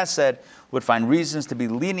side of Chesed, would find reasons to be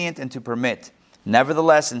lenient and to permit.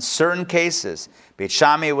 Nevertheless, in certain cases, Beit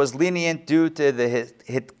Shammai was lenient due to the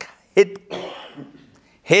hit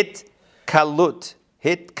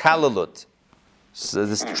kalalut. So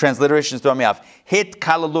this transliteration is throwing me off. Hit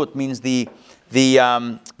kalalut means the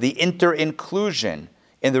inter-inclusion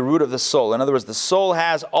in the root of the soul. In other words, the soul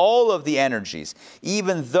has all of the energies,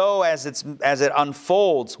 even though as it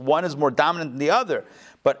unfolds, one is more dominant than the other.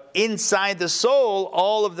 But inside the soul,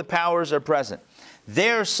 all of the powers are present.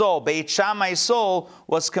 Their soul, Beit Shammai's soul,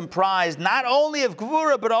 was comprised not only of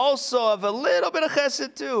Gvura, but also of a little bit of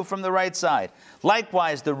Chesed too, from the right side.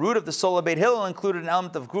 Likewise, the root of the soul of Beit Hillel included an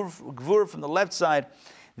element of Gvura from the left side.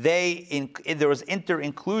 There was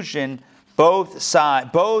inter-inclusion. Both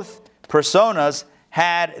personas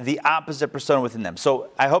had the opposite persona within them.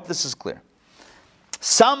 So I hope this is clear.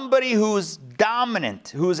 Somebody who's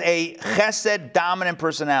dominant, who's a Chesed dominant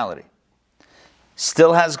personality,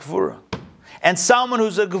 still has Gvura. And someone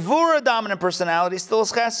who's a Gvura dominant personality still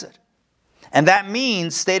has Chesed. And that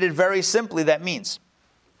means, stated very simply, that means,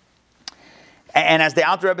 and as the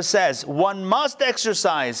Alter Rebbe says, one must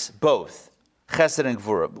exercise both Chesed and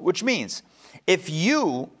Gvura, which means if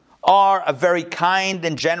you are a very kind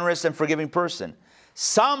and generous and forgiving person,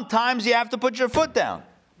 sometimes you have to put your foot down.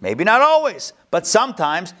 Maybe not always, but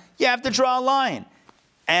sometimes you have to draw a line.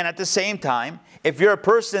 And at the same time, if you're a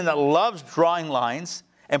person that loves drawing lines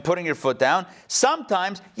and putting your foot down,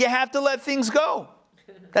 sometimes you have to let things go.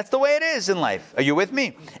 That's the way it is in life. Are you with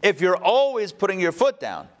me? If you're always putting your foot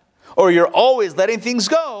down, or you're always letting things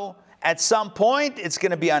go, at some point it's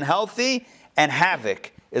going to be unhealthy and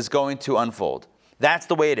havoc is going to unfold. That's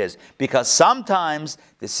the way it is. Because sometimes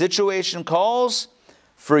the situation calls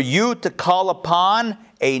for you to call upon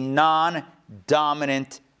a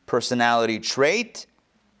non-dominant personality trait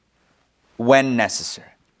when necessary.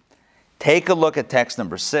 Take a look at text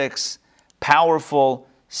number 6. Powerful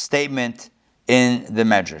statement in the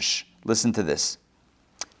Medrash. Listen to this.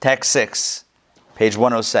 Text 6, page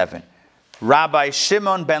 107. Rabbi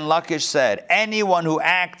Shimon ben Lakish said, anyone who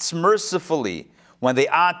acts mercifully when they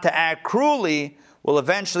ought to act cruelly will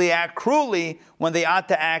eventually act cruelly when they ought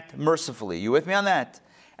to act mercifully. You with me on that?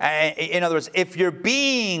 In other words, if you're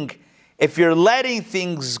letting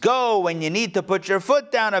things go when you need to put your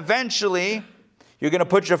foot down, eventually you're going to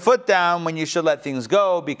put your foot down when you should let things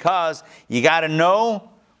go, because you got to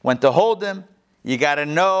know when to hold them, you got to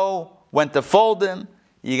know when to fold them,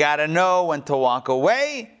 you got to know when to walk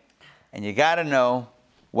away, and you got to know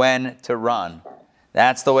when to run.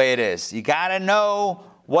 That's the way it is. You got to know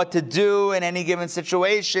what to do in any given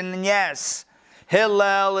situation. And yes,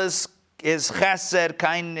 Hillel is chesed,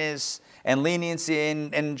 kindness, and leniency,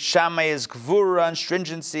 and Shammai is gvura and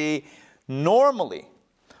stringency normally.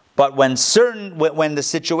 But when the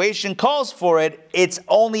situation calls for it, it's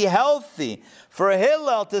only healthy for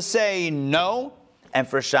Hillel to say no and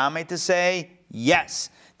for Shammai to say yes.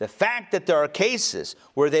 The fact that there are cases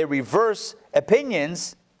where they reverse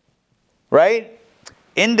opinions, right,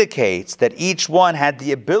 indicates that each one had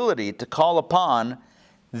the ability to call upon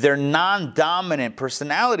their non-dominant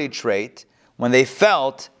personality trait when they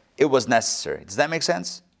felt it was necessary. Does that make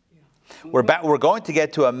sense? Yeah. We're going to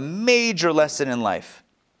get to a major lesson in life.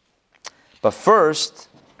 But first,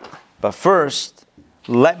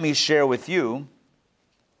 let me share with you.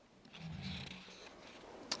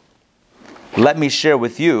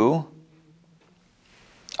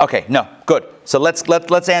 Okay, no, good. So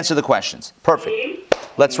let's answer the questions. Perfect.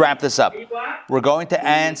 Let's wrap this up. We're going to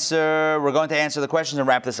answer the questions and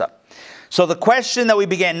wrap this up. So the question that we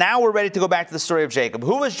began, now we're ready to go back to the story of Jacob.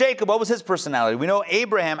 Who was Jacob? What was his personality? We know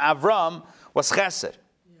Avram was chesed.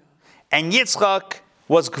 And Yitzchak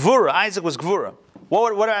was gvura. Isaac was gvura.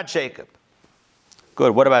 What about Jacob?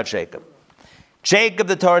 Good, what about Jacob? Jacob,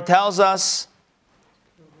 the Torah tells us,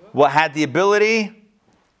 had the ability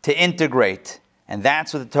to integrate. And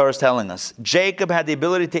that's what the Torah is telling us. Jacob had the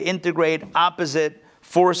ability to integrate opposite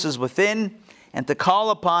forces within and to call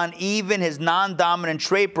upon even his non-dominant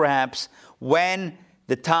trait, perhaps, when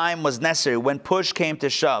the time was necessary, when push came to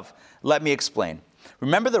shove. Let me explain.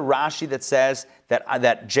 Remember the Rashi that says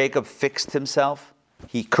that Jacob fixed himself?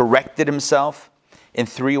 He corrected himself in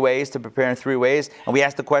 3 ways, to prepare in 3 ways. And we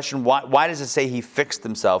asked the question, why does it say he fixed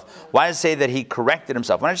himself? Why does it say that he corrected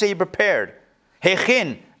himself? Why does it say he prepared?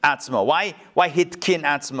 Hechin atzmo. Why hitkin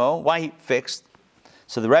atzmo? Why he fixed?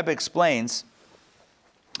 So the Rebbe explains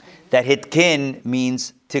that hitkin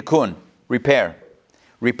means tikkun, repair.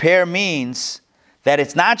 Repair means that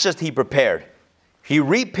it's not just he prepared. He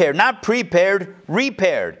repaired, not prepared,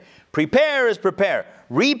 repaired. Prepare is prepare.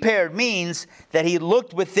 Repaired means that he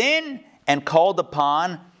looked within and called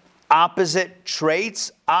upon opposite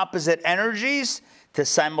traits, opposite energies to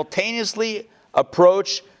simultaneously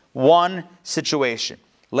approach one situation.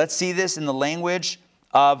 Let's see this in the language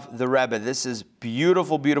of the Rebbe. This is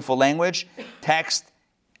beautiful, beautiful language. Text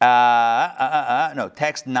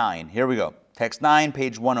 9. Here we go. Text 9,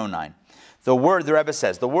 page 109. The Rebbe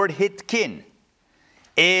says, the word hitkin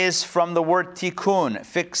is from the word tikkun,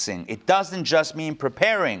 fixing. It doesn't just mean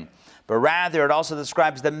preparing, but rather it also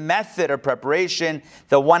describes the method of preparation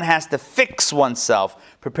that one has to fix oneself,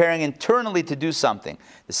 preparing internally to do something.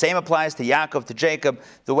 The same applies to Yaakov, to Jacob.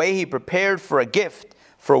 The way he prepared for a gift,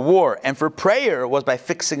 for war, and for prayer was by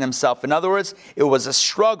fixing himself. In other words, it was a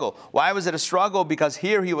struggle. Why was it a struggle? Because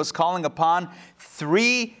here he was calling upon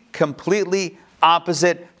 3 completely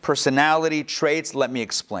opposite personality traits. Let me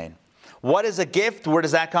explain. What is a gift? Where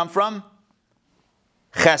does that come from?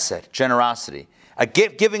 Chesed, generosity.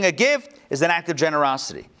 Giving a gift is an act of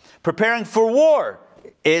generosity. Preparing for war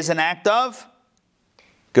is an act of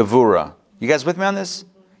gevura. You guys with me on this?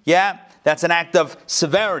 Yeah? That's an act of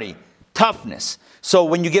severity, toughness. So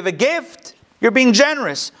when you give a gift, you're being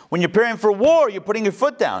generous. When you're preparing for war, you're putting your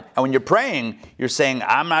foot down. And when you're praying, you're saying,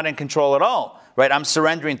 I'm not in control at all. Right? I'm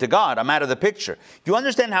surrendering to God. I'm out of the picture. Do you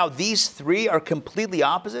understand how these 3 are completely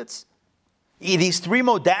opposites? These 3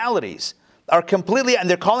 modalities are completely, and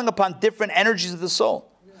they're calling upon different energies of the soul.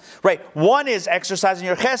 Right? One is exercising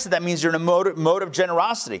your chesed. That means you're in a mode of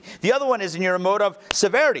generosity. The other one is in your mode of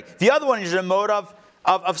severity. The other one is in a mode of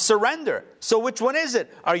surrender. So which one is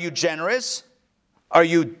it? Are you generous? Are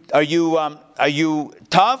you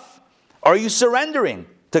tough? Are you surrendering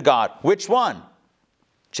to God? Which one?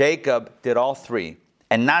 Jacob did all 3.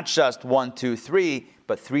 And not just 1, 2, 3,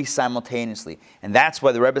 but 3 simultaneously. And that's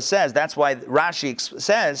why the Rebbe says, that's why Rashi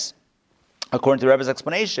says, according to the Rebbe's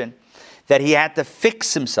explanation, that he had to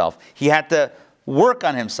fix himself. He had to work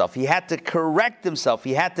on himself. He had to correct himself.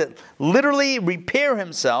 He had to literally repair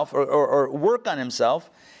himself or work on himself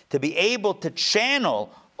to be able to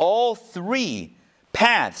channel all three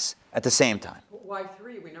paths at the same time. Why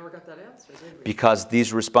 3? We never got that answer, did we? Because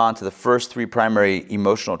these respond to the first three primary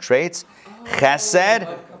emotional traits: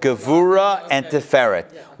 Chesed, Gevura, and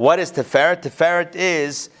Tiferet. Yeah. What is Tiferet? Tiferet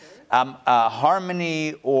is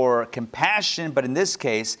harmony or compassion, but in this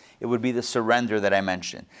case, it would be the surrender that I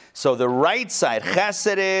mentioned. So the right side,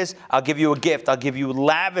 Chesed, is I'll give you a gift. I'll give you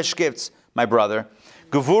lavish gifts, my brother.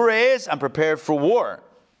 Gevura is I'm prepared for war.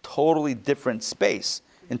 Totally different space,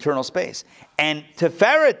 internal space. And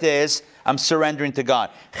Tiferet is I'm surrendering to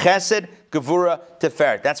God. Chesed, Gevura,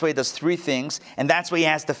 Tiferet. That's why he does three things, and that's why he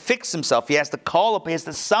has to fix himself. He has to call up, he has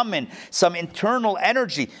to summon some internal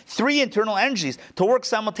energy, three internal energies to work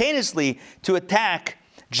simultaneously to attack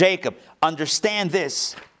Jacob. Understand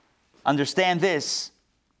this. Understand this.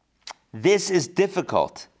 This is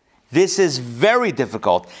difficult. This is very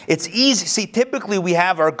difficult. It's easy. See, typically we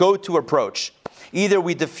have our go-to approach. Either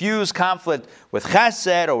we diffuse conflict with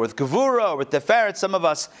chesed or with gevura or with tiferet. Some of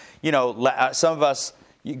us,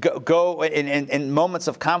 go in moments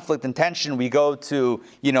of conflict and tension. We go to,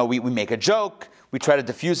 we make a joke. We try to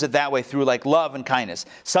diffuse it that way through like love and kindness.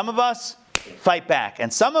 Some of us fight back,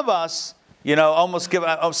 and some of us, almost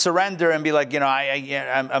surrender and be like,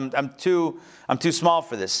 I'm too small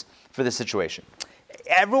for this situation.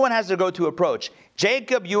 Everyone has their go-to approach.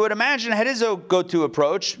 Jacob, you would imagine, had his go-to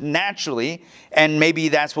approach naturally, and maybe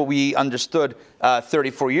that's what we understood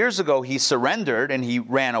 34 years ago. He surrendered and he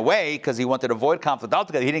ran away because he wanted to avoid conflict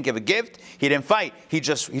altogether. He didn't give a gift. He didn't fight. He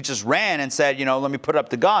just ran and said, let me put it up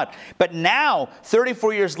to God. But now,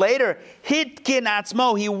 34 years later, Hitkin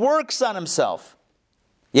Atzmo, he works on himself.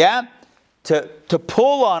 Yeah? To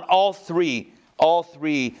pull on all three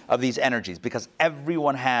of these energies, because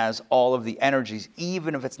everyone has all of the energies.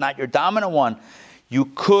 Even if it's not your dominant one, you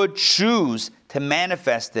could choose to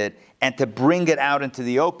manifest it and to bring it out into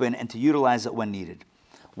the open and to utilize it when needed.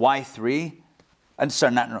 Why 3?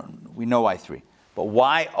 We know why 3. But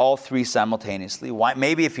why all 3 simultaneously? Why?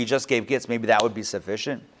 Maybe if he just gave gifts, maybe that would be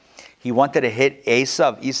sufficient. He wanted to hit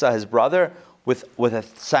Esau, his brother, with a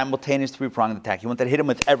simultaneous 3-pronged attack. He wanted to hit him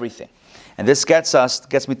with everything. And this gets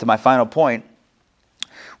me to my final point,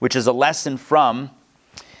 which is a lesson from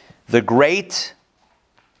the great,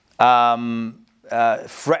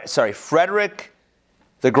 Frederick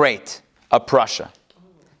the Great of Prussia.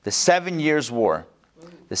 The 7 Years' War.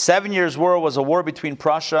 The 7 Years' War was a war between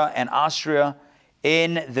Prussia and Austria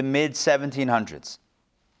in the mid-1700s.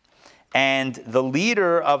 And the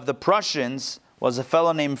leader of the Prussians was a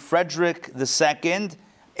fellow named Frederick II,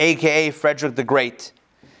 a.k.a. Frederick the Great.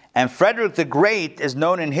 And Frederick the Great is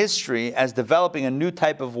known in history as developing a new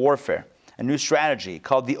type of warfare, a new strategy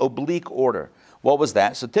called the oblique order. What was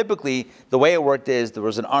that? So typically, the way it worked is there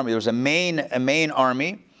was an army. There was a main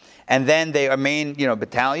army, and then a main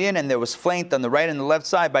battalion, and there was flanked on the right and the left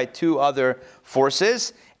side by 2 other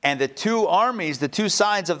forces. And the 2 armies, the 2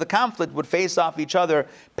 sides of the conflict would face off each other,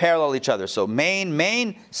 parallel each other. So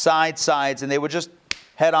main, sides, and they would just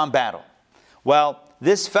head-on battle. Well,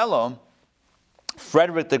 this fellow,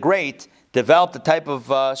 Frederick the Great, developed a type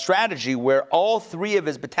of strategy where all 3 of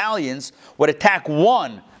his battalions would attack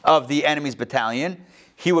one of the enemy's battalion.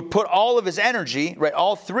 He would put all of his energy, right,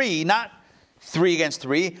 all 3, not 3 against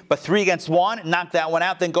 3, but 3 against 1, knock that one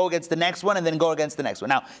out, then go against the next one, and then go against the next one.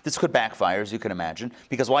 Now, this could backfire, as you can imagine,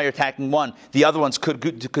 because while you're attacking one, the other ones could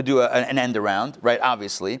do an end around, right,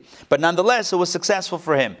 obviously. But nonetheless, it was successful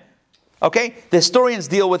for him. Okay? The historians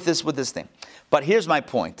deal with this thing. But here's my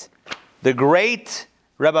point. The great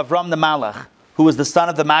Rebbe Avram the Malach, who was the son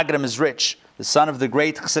of the Maggid Mizrich, the son of the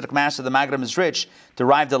great Chassidic master, the Maggid Mizrich,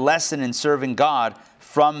 derived a lesson in serving God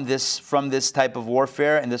from this type of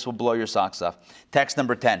warfare, and this will blow your socks off. Text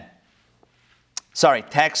number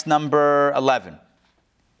 11.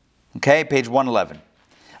 Okay, page 111.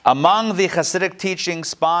 Among the Chassidic teachings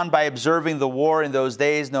spawned by observing the war in those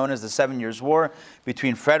days, known as the 7 Years' War,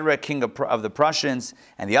 between Frederick, king of the Prussians,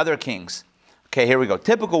 and the other kings. Okay, here we go.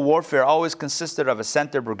 Typical warfare always consisted of a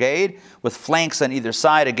center brigade with flanks on either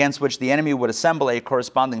side against which the enemy would assemble a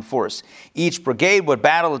corresponding force. Each brigade would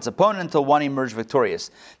battle its opponent until one emerged victorious.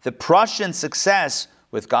 The Prussian success,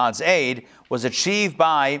 with God's aid, was achieved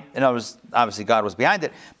by, obviously God was behind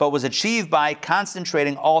it, but was achieved by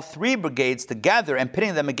concentrating all 3 brigades together and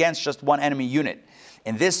pitting them against just one enemy unit.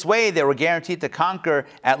 In this way, they were guaranteed to conquer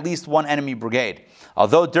at least one enemy brigade.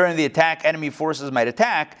 Although during the attack, enemy forces might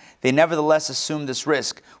attack, they nevertheless assumed this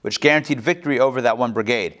risk, which guaranteed victory over that one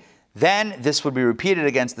brigade. Then this would be repeated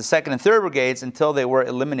against the 2nd and 3rd brigades until they were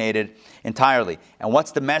eliminated entirely. And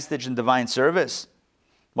what's the message in divine service?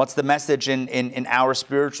 What's the message in our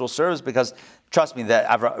spiritual service? Because trust me,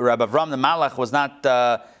 that Rabbi Avram the Malach was not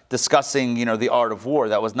discussing, the art of war.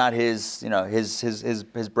 That was not his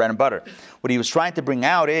bread and butter. What he was trying to bring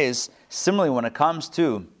out is, similarly, when it comes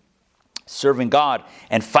to serving God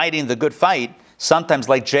and fighting the good fight, sometimes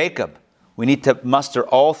like Jacob, we need to muster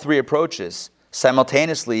all 3 approaches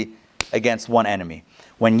simultaneously against one enemy.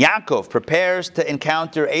 When Yaakov prepares to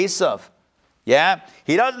encounter Esau,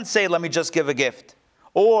 he doesn't say, let me just give a gift,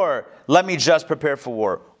 or let me just prepare for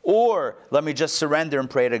war, or let me just surrender and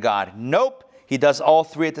pray to God. Nope. He does all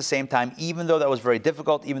 3 at the same time, even though that was very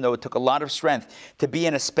difficult, even though it took a lot of strength to be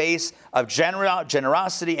in a space of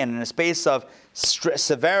generosity and in a space of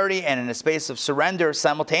severity and in a space of surrender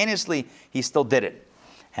simultaneously. He still did it.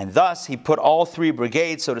 And thus, he put all 3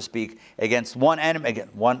 brigades, so to speak, against one enemy,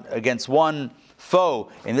 against one foe.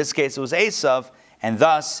 In this case, it was Esau, and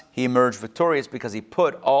thus he emerged victorious because he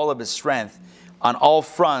put all of his strength on all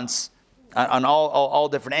fronts, on all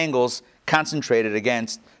different angles, concentrated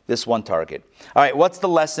against this one target. All right, what's the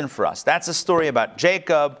lesson for us? That's a story about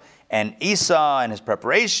Jacob and Esau and his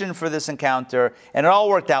preparation for this encounter, and it all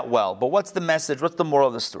worked out well. But what's the message? What's the moral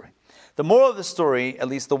of the story? The moral of the story, at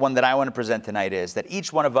least the one that I want to present tonight, is that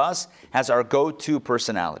each one of us has our go-to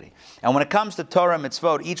personality. And when it comes to Torah and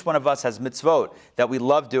mitzvot, each one of us has mitzvot that we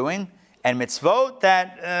love doing and mitzvot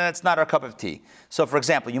that it's not our cup of tea. So, for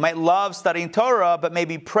example, you might love studying Torah, but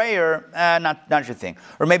maybe prayer, not your thing.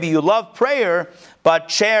 Or maybe you love prayer, but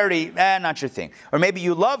charity, not your thing. Or maybe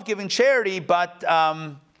you love giving charity, but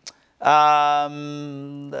what's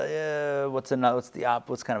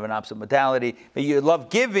kind of an opposite modality? You love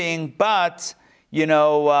giving, but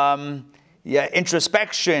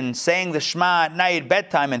introspection, saying the Shema at night,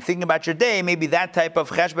 bedtime, and thinking about your day. Maybe that type of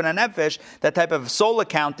cheshbon hanefesh, that type of soul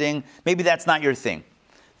accounting, maybe that's not your thing.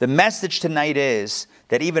 The message tonight is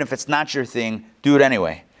that even if it's not your thing, do it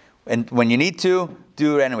anyway. And when you need to,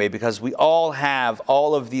 do it anyway, because we all have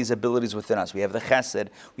all of these abilities within us. We have the chesed,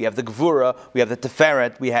 we have the gvura, we have the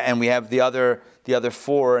teferet, and we have the other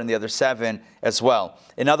 4 and the other 7 as well.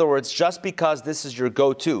 In other words, just because this is your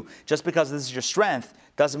go-to, just because this is your strength,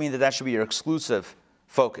 doesn't mean that should be your exclusive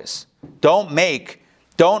focus. Don't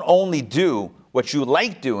only do what you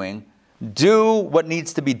like doing. Do what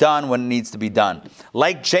needs to be done when it needs to be done.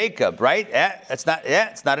 Like Jacob, right? It's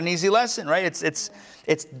not an easy lesson, right? It's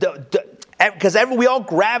because we all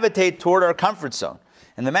gravitate toward our comfort zone.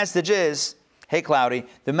 And the message is, hey Cloudy,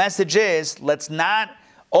 the message is, let's not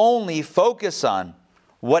only focus on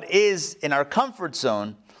what is in our comfort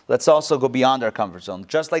zone, let's also go beyond our comfort zone.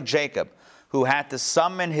 Just like Jacob, who had to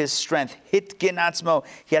summon his strength, hitkin atzmo,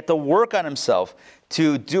 he had to work on himself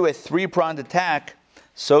to do a 3-pronged attack.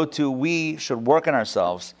 So too we should work on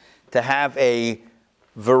ourselves to have a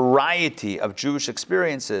variety of Jewish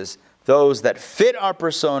experiences, those that fit our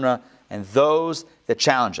persona and those that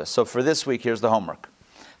challenge us. So for this week, here's the homework.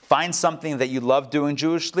 Find something that you love doing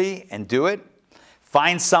Jewishly and do it.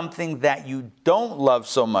 Find something that you don't love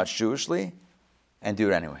so much Jewishly and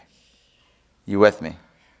do it anyway. You with me?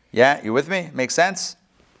 Yeah, you with me? Make sense?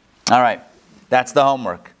 All right, that's the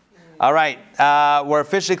homework. All right, we're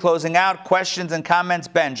officially closing out. Questions and comments?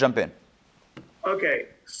 Ben, jump in. Okay,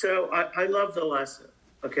 so I love the lesson,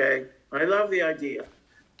 okay? I love the idea.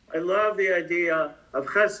 I love the idea of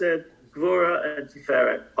chesed, gvura, and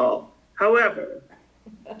tiferet, all. However,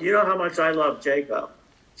 you know how much I love Jacob.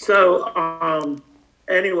 So,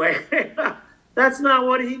 anyway, that's not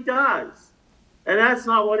what he does. And that's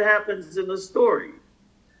not what happens in the story.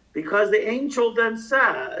 Because the angel then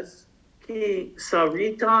says, Ki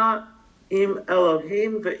sarita im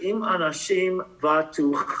Elohim ve'im anashim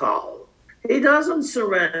vatuchal. He doesn't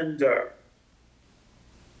surrender.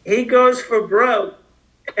 He goes for broke,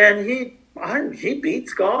 and he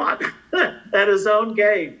beats God at his own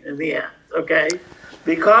game in the end, okay?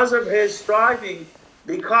 Because of his striving,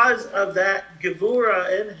 because of that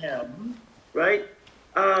gevura in him, right?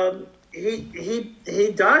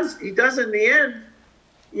 He does in the end,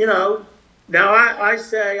 you know. Now I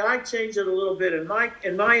say I change it a little bit in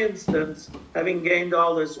my instance, having gained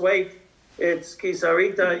all this weight, it's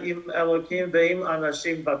kisarita im elokim ve'im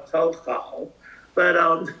anashim batochal, but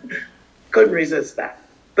couldn't resist that.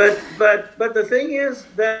 But the thing is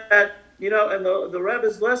that, you know, and the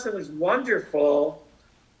Rebbe's lesson is wonderful.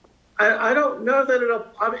 I don't know that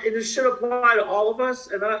it should apply to all of us,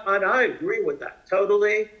 and I agree with that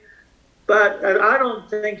totally. But I don't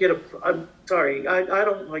think I'm sorry, I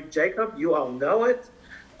don't like Jacob. You all know it,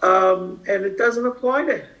 and it doesn't apply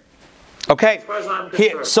to him. Okay. As far as I'm Here,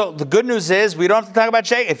 concerned. so the good news is we don't have to talk about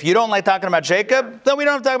Jacob. If you don't like talking about Jacob, then we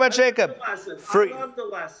don't have to talk about Jacob. I love the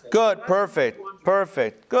lesson. Good, The lesson is perfect, wonderful.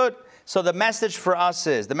 perfect, good. So the message for us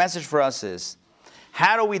is,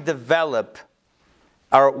 how do we develop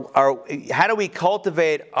how do we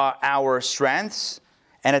cultivate our strengths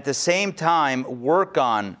and at the same time work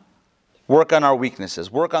on our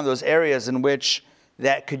weaknesses, work on those areas in which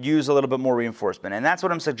that could use a little bit more reinforcement. And that's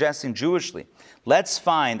what I'm suggesting Jewishly. Let's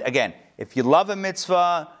find, again, if you love a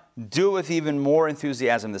mitzvah, do it with even more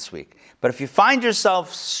enthusiasm this week. But if you find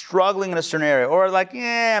yourself struggling in a certain area or like,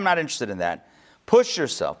 I'm not interested in that, push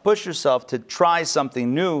yourself to try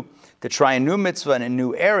something new, to try a new mitzvah in a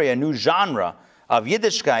new area, a new genre of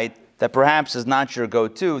Yiddishkeit that perhaps is not your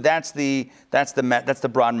go-to. That's the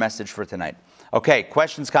broad message for tonight. Okay,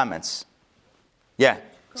 questions, comments? Yeah,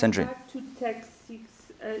 Sandrine. Back to text 6,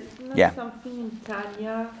 isn't that Yeah. something in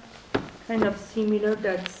Tanya kind of similar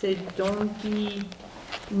that said, don't be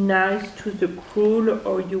nice to the cruel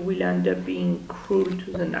or you will end up being cruel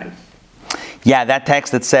to the nice? Yeah, that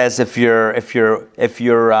text that says if you're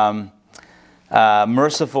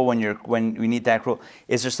merciful when you need that cruel.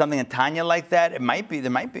 Is there something in Tanya like that? It might be.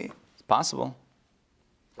 There might be. It's possible.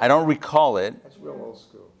 I don't recall it. That's real old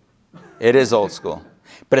school. It is old school,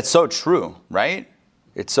 but it's so true, right?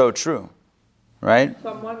 It's so true, right?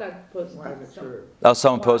 Someone that posted Why is it true? Oh,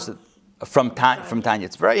 someone posted from Tanya.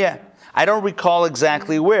 It's very, yeah. I don't recall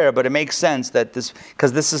exactly where, but it makes sense that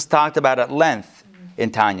because this is talked about at length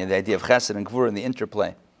in Tanya, the idea of chesed and gvura and the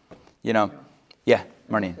interplay. Yeah,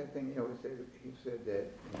 Marnie. That thing, he said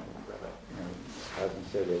that, husband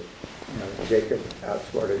said that, Jacob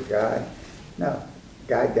outsmarted God. No,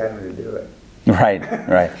 God got him to do it. Right.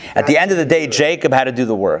 At the end of the day, Jacob had to do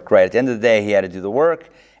the work, right? At the end of the day, he had to do the work.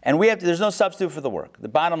 And there's no substitute for the work. The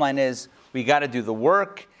bottom line is we got to do the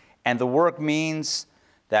work, and the work means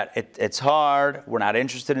that it's hard, we're not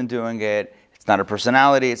interested in doing it, it's not our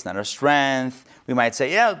personality, it's not our strength. We might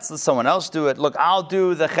say, let's let someone else do it. Look, I'll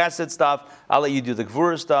do the chesed stuff, I'll let you do the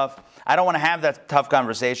gvura stuff. I don't want to have that tough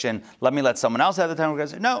conversation. Let someone else have the time.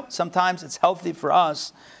 No, sometimes it's healthy for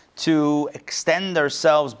us to extend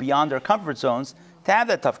ourselves beyond our comfort zones to have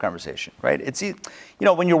that tough conversation, right? It's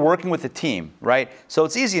when you're working with a team, right? So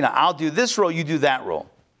it's easy. I'll do this role, you do that role.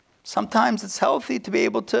 Sometimes it's healthy to be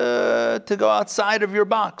able to go outside of your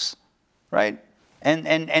box, right? And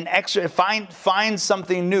extra find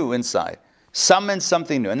something new inside. Summon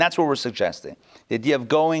something new, and that's what we're suggesting. The idea of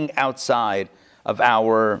going outside of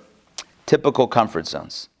our typical comfort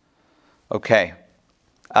zones. Okay.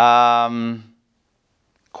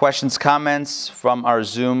 Questions, comments from our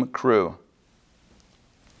Zoom crew?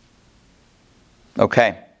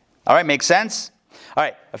 Okay. All right, makes sense? All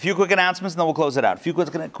right, a few quick announcements, and then we'll close it out. A few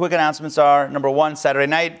quick announcements are, number one, Saturday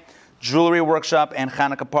night, jewelry workshop and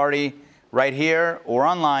Hanukkah party right here or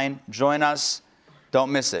online. Join us.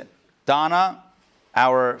 Don't miss it. Donna,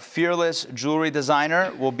 our fearless jewelry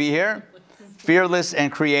designer, will be here. Fearless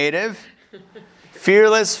and creative.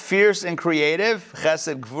 Fearless, fierce, and creative.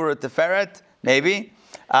 Chesed, Gvura, Tiferet, maybe.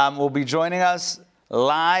 Will be joining us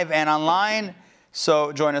live and online,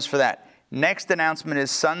 so join us for that. Next announcement is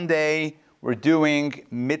Sunday. We're doing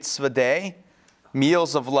Mitzvah Day,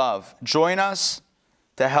 Meals of Love. Join us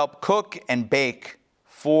to help cook and bake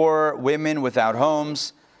for women without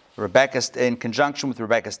homes. Rebecca's in conjunction with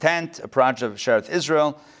Rebecca's Tent, a project of Shereth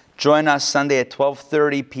Israel. Join us Sunday at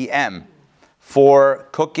 12:30 p.m. for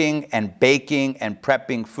cooking and baking and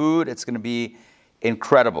prepping food. It's going to be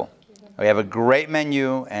incredible. We have a great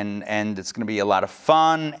menu, and it's going to be a lot of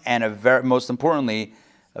fun, and most importantly,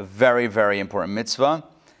 a very, very important mitzvah.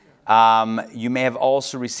 You may have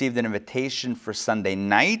also received an invitation for Sunday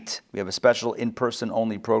night. We have a special in-person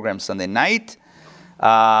only program Sunday night,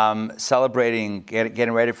 celebrating,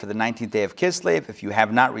 getting ready for the 19th day of Kislev. If you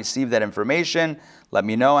have not received that information, let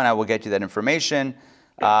me know, and I will get you that information.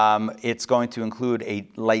 It's going to include a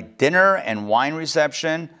light dinner and wine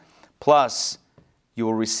reception, plus you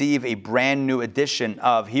will receive a brand new edition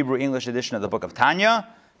of Hebrew-English edition of the book of Tanya,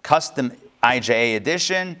 custom IJA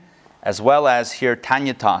edition, as well as here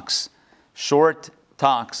Tanya Talks, short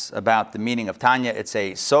talks about the meaning of Tanya. It's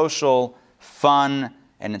a social, fun,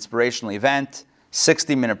 and inspirational event,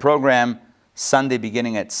 60-minute program, Sunday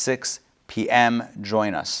beginning at 6 p.m.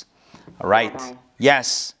 Join us. All right. Rabbi.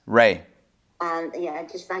 Yes, Ray.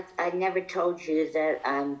 I never told you that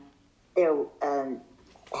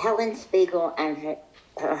Helen Spiegel and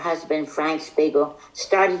her husband Frank Spiegel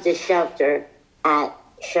started the shelter at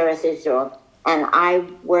Shereth Israel, and I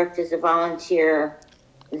worked as a volunteer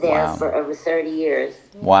there for over 30 years.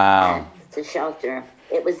 Wow. At the shelter.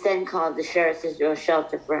 It was then called the Shereth Israel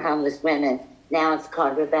Shelter for Homeless Women. Now it's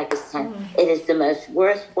called Rebecca's Tent. It is the most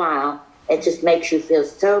worthwhile. It just makes you feel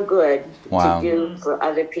so good to do for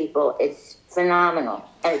other people. It's phenomenal,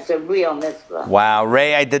 and it's a real mitzvah. Wow,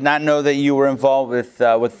 Ray, I did not know that you were involved with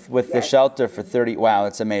the shelter for 30. Wow,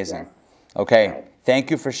 it's amazing. Okay, Right.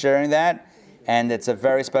 Thank you for sharing that, and it's a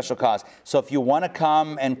very special cause. So if you want to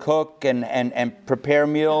come and cook and prepare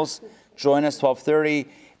meals, join us 12:30.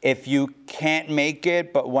 If you can't make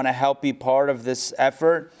it but want to help be part of this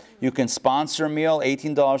effort, you can sponsor a meal,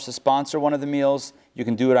 $18 to sponsor one of the meals. You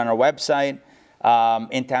can do it on our website,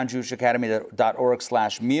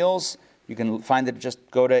 intownjewishacademy.org/meals. You can find it, just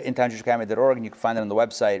go to intownjewishacademy.org and you can find it on the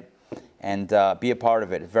website and be a part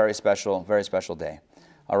of it. Very special day.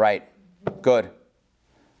 All right, good.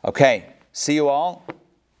 Okay, see you all.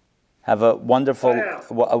 Have a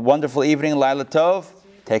wonderful evening, Laila Tov.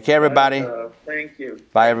 Take care, everybody. Thank you.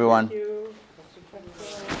 Bye, everyone.